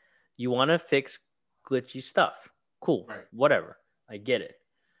 okay, you want to fix glitchy stuff. Cool. Right. Whatever. I get it.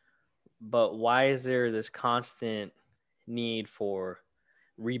 But why is there this constant need for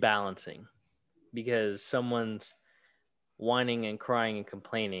rebalancing? Because someone's whining and crying and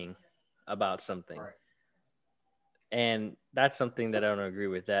complaining about something. Right. And that's something that I don't agree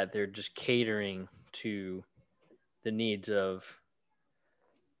with, that they're just catering to the needs of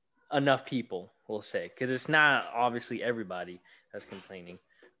enough people, we'll say. Because it's not obviously everybody that's complaining.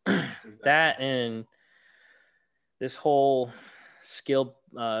 Exactly. That and this whole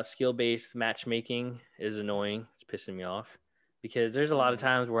skill-based matchmaking is annoying. It's pissing me off. Because there's a lot of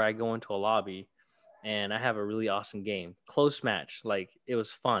times where I go into a lobby and I have a really awesome game. Close match. Like, it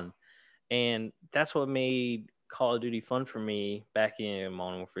was fun. And that's what made Call of Duty fun for me back in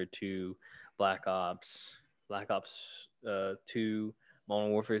Modern Warfare 2, Black Ops 2,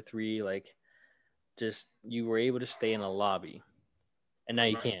 Modern Warfare 3. Like, just you were able to stay in a lobby. And now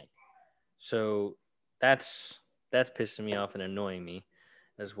you can't. So that's pissing me off and annoying me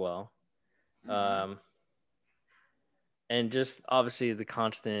as well. And just obviously the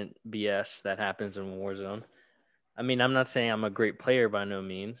constant BS that happens in Warzone. I mean, I'm not saying I'm a great player by no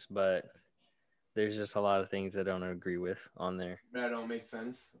means, but there's just a lot of things I don't agree with on there. That don't make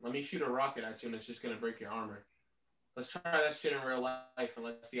sense. Let me shoot a rocket at you and it's just going to break your armor. Let's try that shit in real life and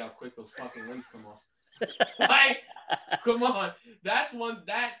let's see how quick those fucking limbs come off. Like, come on. That's what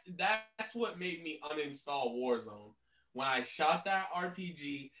made me uninstall Warzone. When I shot that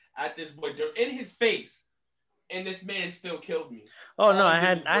RPG at this boy in his face. And this man still killed me. Oh no, I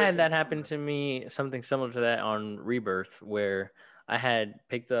had that happen to me, something similar to that on Rebirth, where I had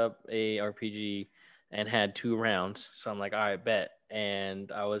picked up a RPG and had 2 rounds. So I'm like, all right, bet. And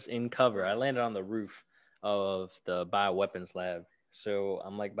I was in cover. I landed on the roof of the bioweapons lab. So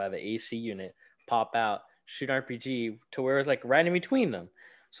I'm like by the AC unit, pop out, shoot RPG to where it's like right in between them.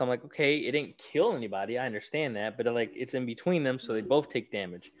 So I'm like, okay, it didn't kill anybody. I understand that, but it's in between them, so they both take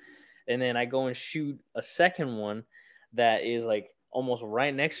damage. And then I go and shoot a second one that is like almost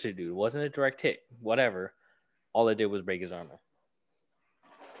right next to the dude. It wasn't a direct hit, whatever. All it did was break his armor.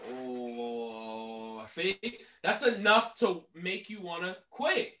 Oh, see? That's enough to make you want to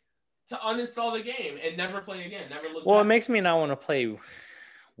quit, to uninstall the game and never play again, never look back. It makes me not want to play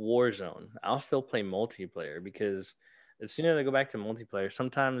Warzone. I'll still play multiplayer because as soon as I go back to multiplayer,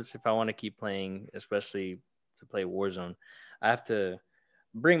 sometimes if I want to keep playing, especially to play Warzone, I have to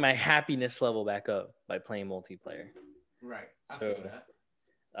bring my happiness level back up by playing multiplayer. Right. I feel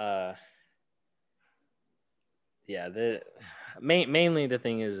that. Yeah, mainly the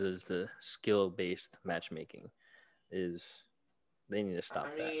thing is the skill-based matchmaking is they need to stop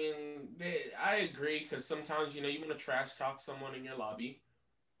that. I agree because sometimes, you want to trash talk someone in your lobby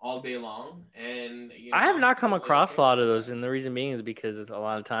all day long. And I have not come across a lot of those, and the reason being is because a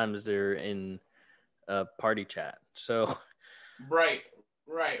lot of times they're in a party chat. So Right.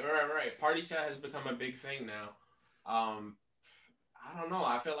 Party chat has become a big thing now. I don't know.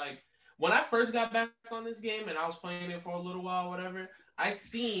 I feel like when I first got back on this game and I was playing it for a little while, whatever, I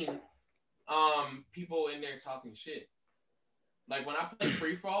seen people in there talking shit. Like when I play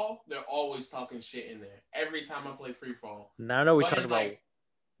Free Fall, they're always talking shit in there. Every time I play Free Fall. Now I know we talk about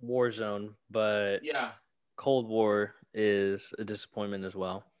Warzone, but yeah, Cold War is a disappointment as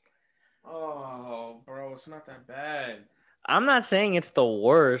well. Oh, bro, it's not that bad. I'm not saying it's the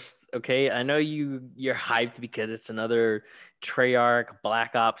worst, okay? I know you're hyped because it's another Treyarch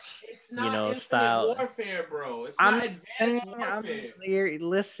Black Ops, it's not style warfare, bro. It's not advanced warfare.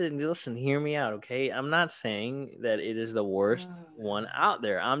 Listen, hear me out, okay? I'm not saying that it is the worst one out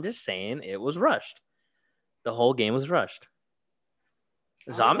there. I'm just saying it was rushed. The whole game was rushed.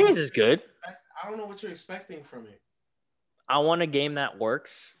 Zombies is good. I don't know what you're expecting from it. I want a game that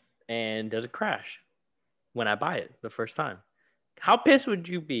works and doesn't crash when I buy it the first time. How pissed would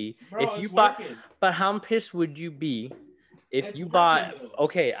you be if you bought? Working. But how pissed would you be if you bought?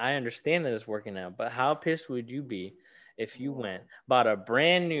 Okay, I understand that it's working now, but how pissed would you be if you bought a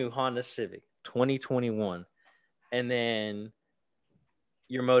brand new Honda Civic 2021 and then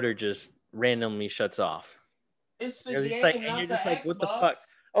your motor just randomly shuts off. It's the game, not the Xbox. What the fuck?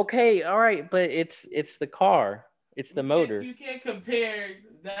 Okay, all right, but it's the car. It's the motor. You can't compare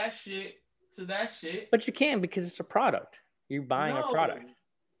that shit to that shit. But you can, because it's a product. You're buying a product.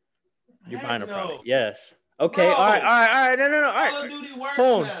 You're buying a product. Yes. Okay. Bro, all right. No. All right. Call of Duty works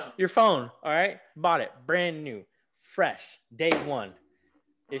now. Your phone. All right. Bought it. Brand new. Fresh. Day one.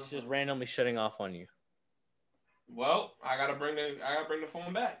 It's just randomly shutting off on you. Well, I gotta bring the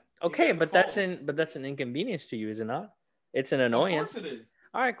phone back. Okay, but that's an inconvenience to you, is it not? It's an annoyance. Of course it is.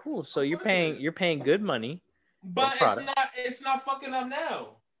 All right, cool. So you're paying good money. But it's not fucking up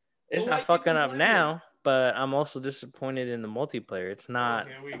now. It's not fucking up now, but I'm also disappointed in the multiplayer. It's not.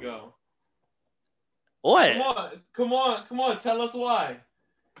 Here we go. What? Come on. Tell us why.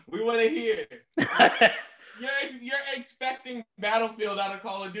 We want to hear. You're expecting Battlefield out of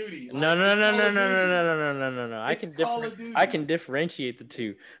Call of Duty. No. I can differentiate the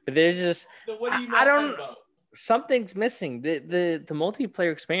two, but they're just. So what are you talking about? Something's missing. The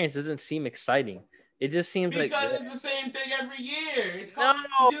multiplayer experience doesn't seem exciting. It just seems because it's the same thing every year. It's Call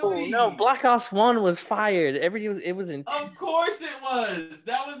of Duty. No. Black Ops 1 was fired. It was in. Of course it was.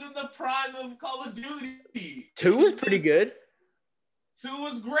 That was in the prime of Call of Duty. 2 was pretty good. 2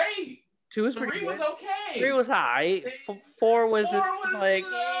 was great. 2 was pretty good. 3 was okay. 3 was high. 4 was like.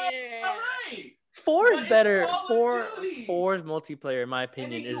 All right. 4 is better. 4's multiplayer, in my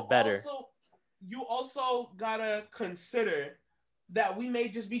opinion, is better. You also gotta consider that we may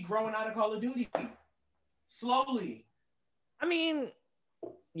just be growing out of Call of Duty slowly. I mean,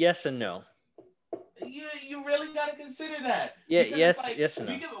 yes and no. You really gotta consider that. Yeah, yes and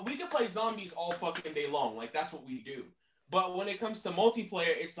no. We can play zombies all fucking day long, like that's what we do. But when it comes to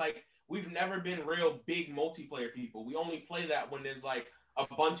multiplayer, it's like we've never been real big multiplayer people. We only play that when there's like a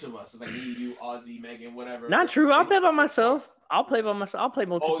bunch of us. It's like me, you, Ozzy, Megan, whatever. Not true. I'll play by myself. I'll play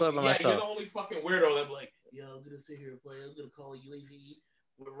multiplayer by myself. You're the only fucking weirdo that's like, yo, I'm gonna sit here and play. I'm gonna call a UAV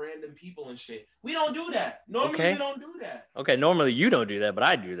with random people and shit. We don't do that. Normally we don't do that. Okay, normally you don't do that, but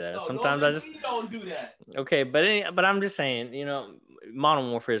I do that. No, sometimes we don't do that. Okay, but I'm just saying,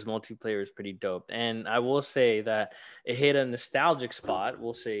 Modern Warfare's multiplayer is pretty dope, and I will say that it hit a nostalgic spot.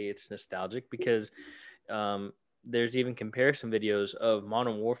 We'll say it's nostalgic because there's even comparison videos of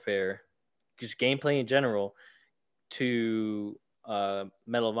Modern Warfare, just gameplay in general, to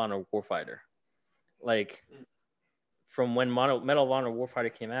Medal of Honor Warfighter. Like from when Medal of Honor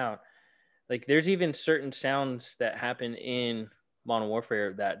Warfighter came out, like there's even certain sounds that happen in Modern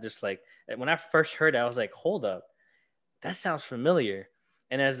Warfare that just like when I first heard it, I was like, hold up, that sounds familiar.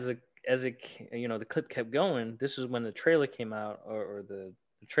 And as the clip kept going, this is when the trailer came out or the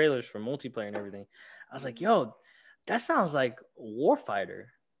trailers for multiplayer and everything. I was like, yo, that sounds like Warfighter.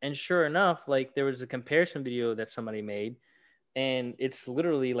 And sure enough, like there was a comparison video that somebody made, and it's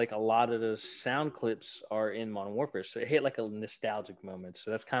literally like a lot of the sound clips are in Modern Warfare. So it hit like a nostalgic moment. So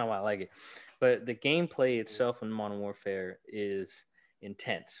that's kind of why I like it. But the gameplay itself in Modern Warfare is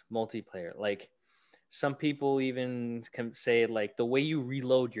intense, multiplayer. Like some people even can say like the way you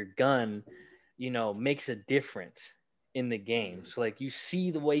reload your gun, makes a difference in the game. So like you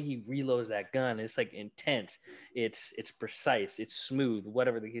see the way he reloads that gun, it's like intense, it's precise, it's smooth,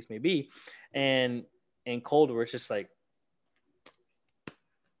 whatever the case may be. And in Cold War, it's just like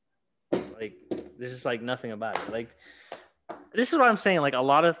there's just like nothing about it. Like this is what I'm saying. Like a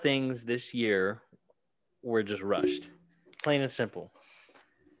lot of things this year were just rushed, plain and simple.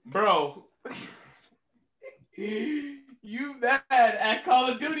 Bro, you mad at Call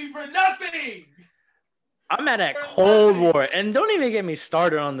of Duty for nothing. I'm mad at Cold War, and don't even get me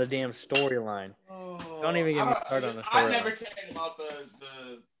started on the damn storyline. Don't even get me started on the storyline. I never cared about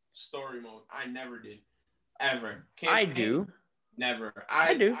the story mode. I never did, ever. I do. Never.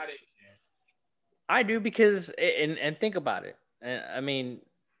 I do. I didn't care. I do because, and think about it. I mean,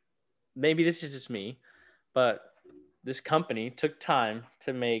 maybe this is just me, but this company took time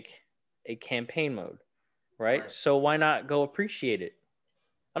to make a campaign mode, right? So why not go appreciate it?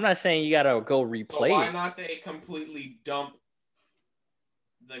 I'm not saying you gotta go replay it. Why not they completely dump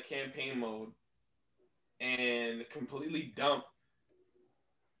the campaign mode and completely dump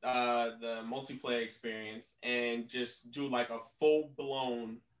the multiplayer experience and just do like a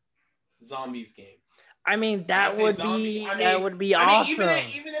full-blown zombies game? I mean, that would be awesome.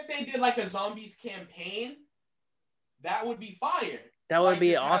 Even if they did like a zombies campaign, that would be fire. That would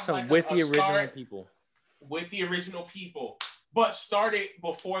be awesome with the original people. With the original people. But started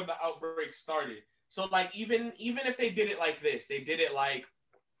before the outbreak started. So like even if they did it like this, they did it like,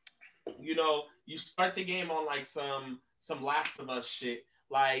 you start the game on like some Last of Us shit.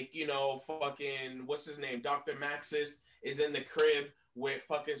 Like, you know, fucking, what's his name? Dr. Maxis is in the crib with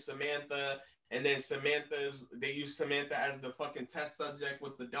fucking Samantha. And then they use Samantha as the fucking test subject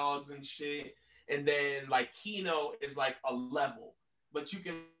with the dogs and shit. And then, like, Kino is like a level. But you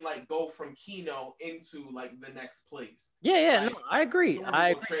can, like, go from Kino into, like, the next place. Yeah, like, no, I agree. I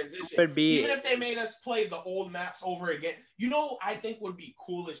agree. Transition. Even if they made us play the old maps over again, you know, I think would be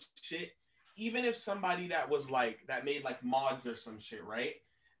cool as shit. Even if somebody that made like mods or some shit, right?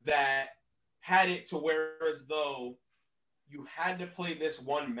 That had it to where as though you had to play this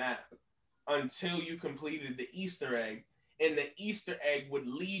one map until you completed the Easter egg, and the Easter egg would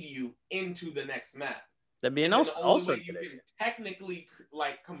lead you into the next map. That'd be the only way you can technically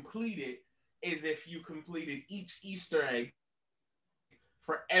like complete it is if you completed each Easter egg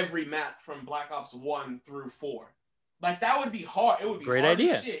for every map from Black Ops 1 through 4. Like, that would be hard. It would be great hard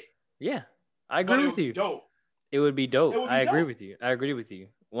idea. as shit. Yeah, I agree with you. Dope. It would be dope. I agree with you.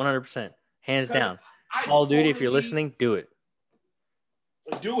 100%. Hands down. Call of Duty, if you're listening, do it.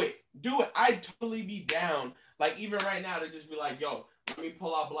 Do it. I'd totally be down. Like, even right now, to just be like, yo, let me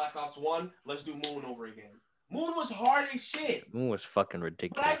pull out Black Ops 1. Let's do Moon over again. Moon was hard as shit. Moon was fucking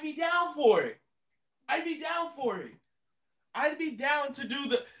ridiculous. But I'd be down for it. I'd be down to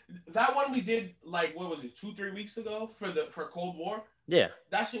do that one we did, like, what was it, 2-3 weeks ago for Cold War? Yeah.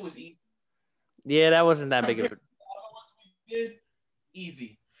 That shit was easy. Yeah, that wasn't that big of a... We did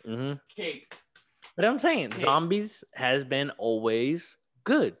easy. Mm-hmm. Cake. But I'm saying, Zombies has been always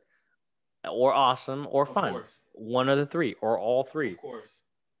good. Or awesome or fun. Course. One of the three or all three. Of course.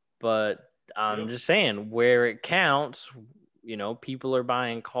 But I'm just saying, where it counts, you know, people are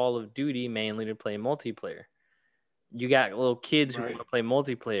buying Call of Duty mainly to play multiplayer. You got little kids who want to play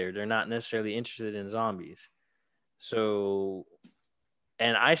multiplayer. They're not necessarily interested in zombies. So,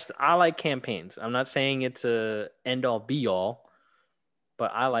 and I like campaigns. I'm not saying it's a end all be all,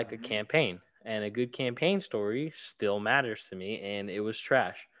 but I like a campaign, and a good campaign story still matters to me. And it was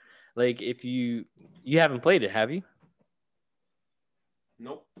trash. Like, if you haven't played it, have you?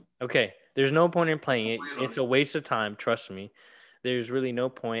 Nope. Okay. There's no point in playing it. It's a waste of time. Trust me. There's really no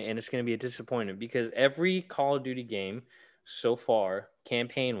point, and it's going to be a disappointment because every Call of Duty game so far,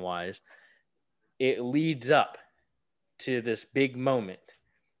 campaign-wise, it leads up to this big moment,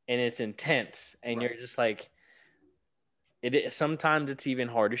 and it's intense, and you're just like, sometimes it's even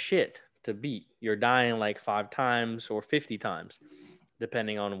hard as shit to beat. You're dying like 5 times or 50 times,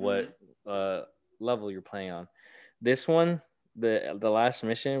 depending on what level you're playing on. This one, the last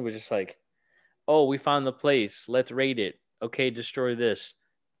mission was just like, oh, we found the place. Let's raid it. Okay, destroy this.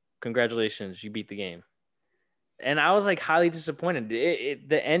 Congratulations, you beat the game. And I was like highly disappointed.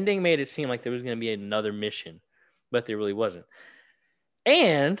 The ending made it seem like there was going to be another mission, but there really wasn't.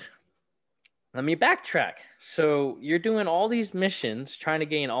 And let me backtrack. So you're doing all these missions, trying to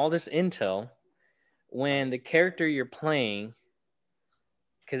gain all this intel, when the character you're playing,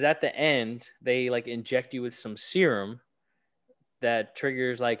 because at the end, they like inject you with some serum that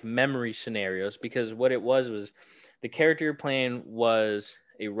triggers like memory scenarios, because what it was the character you're playing was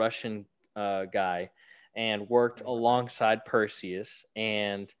a Russian guy and worked alongside Perseus,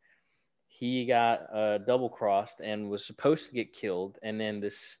 and he got double crossed and was supposed to get killed. And then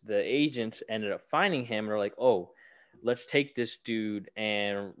the agents ended up finding him and are like, oh, let's take this dude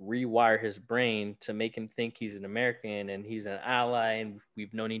and rewire his brain to make him think he's an American and he's an ally and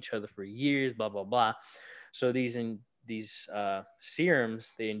we've known each other for years, blah, blah, blah. So these serums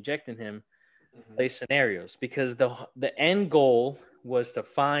they inject in him play scenarios, because the end goal was to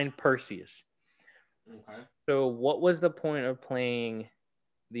find Perseus. Okay. So what was the point of playing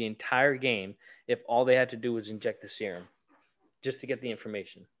the entire game if all they had to do was inject the serum just to get the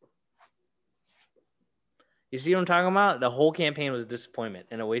information? You see what I'm talking about? The whole campaign was a disappointment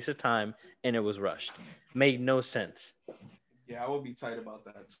and a waste of time, and it was rushed. Made no sense. Yeah, I would be tight about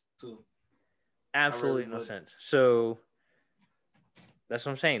that too. Absolutely no sense. So that's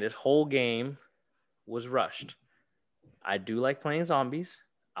what I'm saying. This whole game was rushed. I do like playing zombies.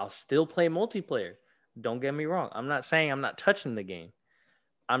 I'll still play multiplayer. Don't get me wrong. I'm not saying I'm not touching the game.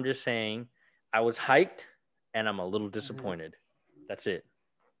 I'm just saying I was hyped and I'm a little disappointed. That's it.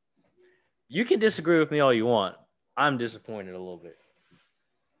 You can disagree with me all you want. I'm disappointed a little bit.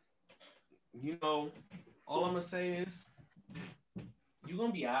 You know, all I'm going to say is you're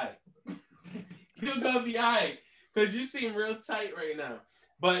going to be all right. You're going to be all right, because you seem real tight right now.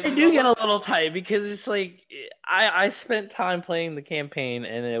 But I do get a little tight because it's like I spent time playing the campaign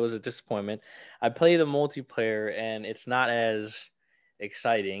and it was a disappointment. I play the multiplayer and it's not as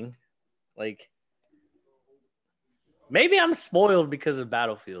exciting. Like, maybe I'm spoiled because of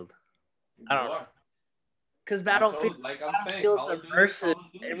Battlefield. I don't know. Because Battlefield's immersive.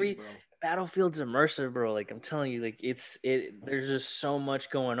 Duty, Battlefield's immersive, bro. Like I'm telling you, like there's just so much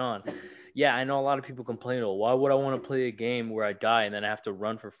going on. Yeah, I know a lot of people complain, oh, why would I want to play a game where I die and then I have to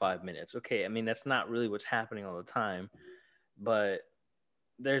run for 5 minutes? Okay, I mean that's not really what's happening all the time, but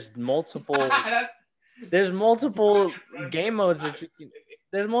there's multiple game modes that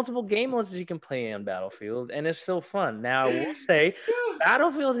you can play on Battlefield, and it's still fun. Now, I will say,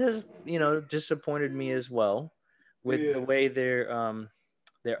 Battlefield has disappointed me as well with the way their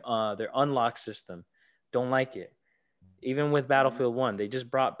unlock system. Don't like it. Even with Battlefield 1, they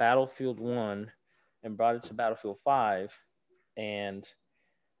just brought Battlefield 1 and brought it to Battlefield 5, and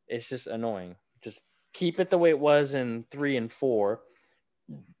it's just annoying. Just keep it the way it was in 3 and 4,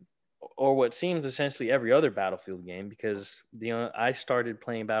 or what seems essentially every other Battlefield game, because I started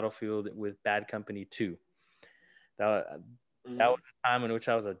playing Battlefield with Bad Company 2. That was a time in which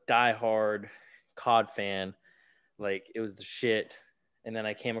I was a diehard COD fan. Like, it was the shit. And then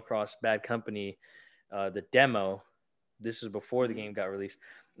I came across Bad Company, the demo. This is before the game got released.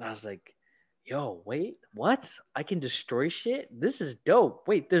 And I was like, yo, wait, what? I can destroy shit? This is dope.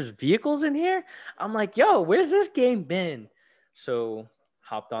 Wait, there's vehicles in here? I'm like, yo, where's this game been? So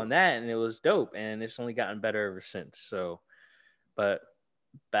hopped on that, and it was dope. And it's only gotten better ever since. So, but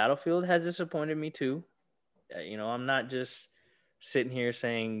Battlefield has disappointed me too. I'm not just sitting here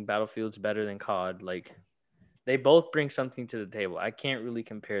saying Battlefield's better than COD. Like, they both bring something to the table. I can't really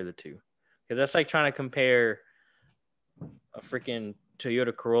compare the two, because that's like trying to compare a freaking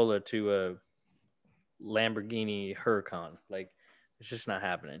Toyota Corolla to a Lamborghini Huracan. Like, it's just not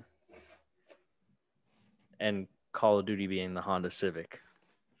happening. And Call of Duty being the Honda Civic.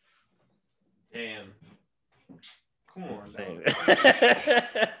 Damn. Come on, dog.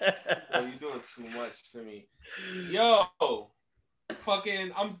 You're doing too much to me. Yo,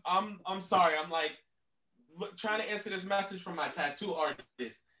 fucking, I'm sorry. I'm like trying to answer this message from my tattoo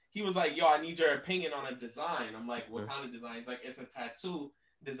artist. He was like, yo, I need your opinion on a design. I'm like, what kind of design? He's like, it's a tattoo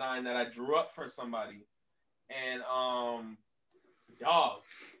design that I drew up for somebody. And dog,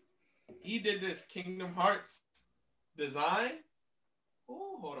 he did this Kingdom Hearts design.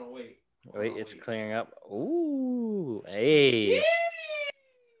 Oh, hold on, wait. It's clearing up. Ooh, hey. Shit.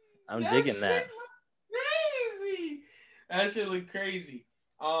 I'm digging that. Crazy. That shit look crazy.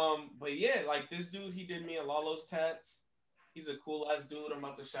 But yeah, like this dude, he did me a Lalo's tats. He's a cool ass dude. I'm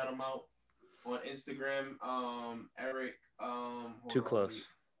about to shout him out on Instagram. Eric. Too close.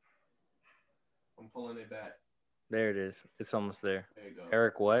 I'm pulling it back. There it is. It's almost there. There you go.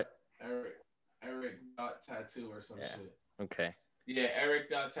 Eric what? Eric dot tattoo or some shit. Okay. Yeah, Eric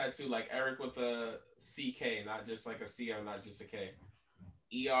dot tattoo, like Eric with a CK, not just like a C or not just a K.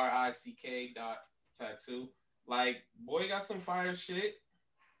 ERICK dot tattoo. Like, boy got some fire shit.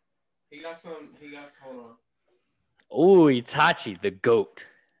 He got hold on. Oh, Itachi, the GOAT.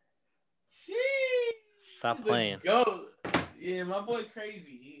 Sheesh. Stop playing. GOAT. Yeah, my boy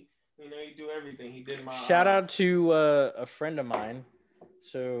crazy. He do everything. He did my shout out to a friend of mine.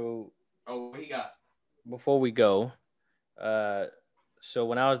 So what he got? Before we go, so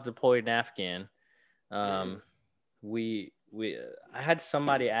when I was deployed in Afghan, I had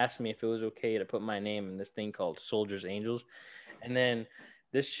somebody ask me if it was okay to put my name in this thing called Soldiers Angels, and then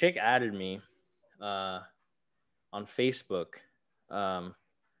this chick added me on Facebook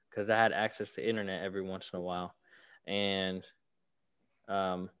because I had access to internet every once in a while, and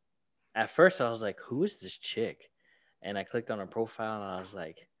at first I was like, who is this chick? And I clicked on her profile and I was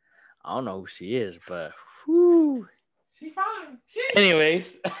like, I don't know who she is, but whoo. She fine.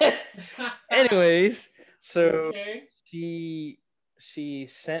 Anyways, so okay. she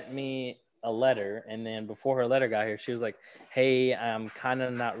sent me a letter, and then before her letter got here, she was like, hey, I'm kind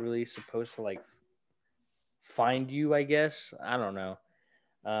of not really supposed to like find you, I guess. I don't know.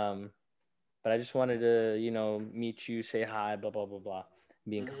 But I just wanted to, meet you, say hi, blah, blah, blah, blah.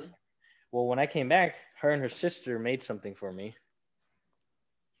 Well, when I came back, her and her sister made something for me.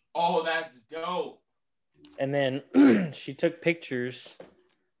 Oh, that's dope. And then she took pictures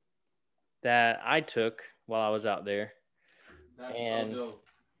that I took while I was out there. That's so dope.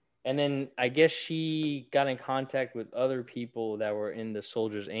 And then I guess she got in contact with other people that were in the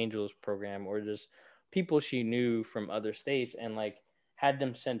Soldiers Angels program, or just people she knew from other states, and like had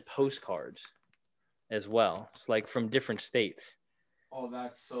them send postcards as well. It's like from different states. Oh,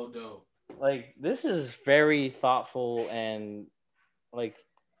 that's so dope. Like, this is very thoughtful, and like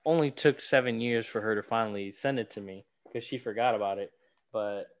only took 7 years for her to finally send it to me because she forgot about it.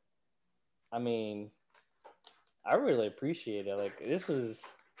 But I mean, I really appreciate it. Like, this was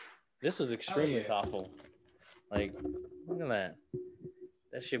extremely thoughtful. Like, look at that.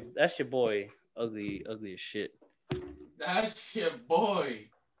 That's your boy, ugly as shit. That's your boy.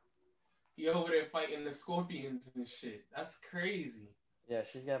 He over there fighting the scorpions and shit. That's crazy. Yeah,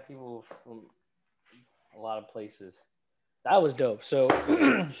 she's got people from a lot of places. That was dope. So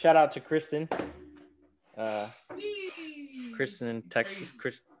shout out to Kristen. Kristen in Texas.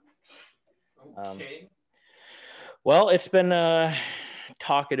 Okay. Well, it's been a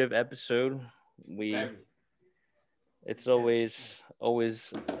talkative episode. It's always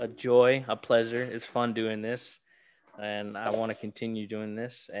a joy, a pleasure. It's fun doing this, and I want to continue doing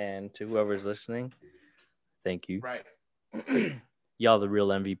this. And to whoever's listening, thank you. Right. Y'all the real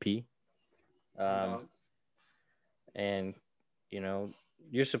MVP. And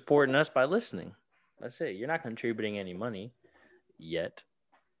you're supporting us by listening. That's it. You're not contributing any money yet.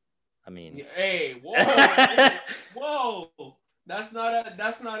 I mean, hey, whoa. That's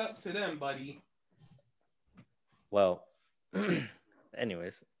not up to them, buddy. Well,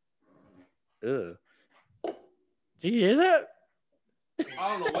 anyways. Ugh. Did you hear that?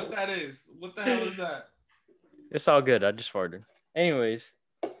 I don't know what that is. What the hell is that? It's all good. I just farted. Anyways,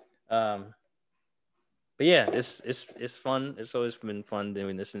 but yeah, it's fun. It's always been fun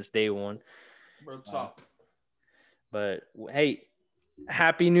doing this since day one. Bro, talk. But hey,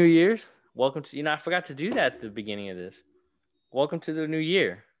 Happy New Year's. Welcome to, I forgot to do that at the beginning of this. Welcome to the new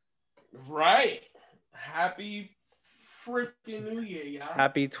year. Right. Happy freaking New Year, y'all.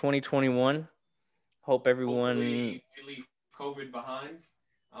 Happy 2021. Hope everyone. Hopefully we leave COVID behind.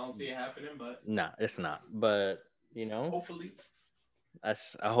 I don't see it happening, but. Nah, it's not. But, Hopefully.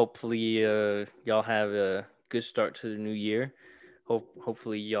 Hopefully y'all have a good start to the new year.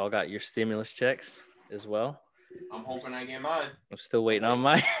 Hopefully y'all got your stimulus checks as well. I'm hoping I get mine. I'm still waiting on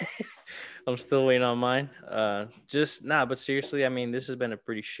mine. But seriously, I mean, this has been a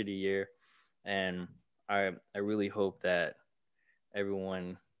pretty shitty year, and I really hope that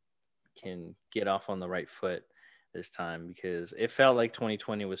everyone can get off on the right foot this time, because it felt like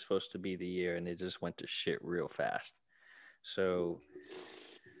 2020 was supposed to be the year, and it just went to shit real fast. So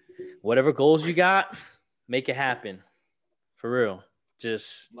whatever goals you got, make it happen. For real.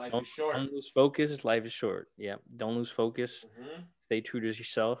 Just don't lose focus. Life is short. Yeah. Don't lose focus. Mm-hmm. Stay true to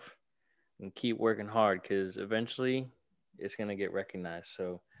yourself and keep working hard, because eventually it's going to get recognized.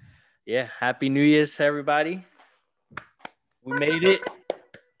 So, yeah. Happy New Year's to everybody. We made it.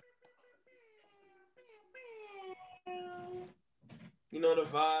 You know the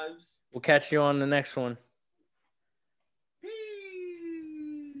vibes. We'll catch you on the next one.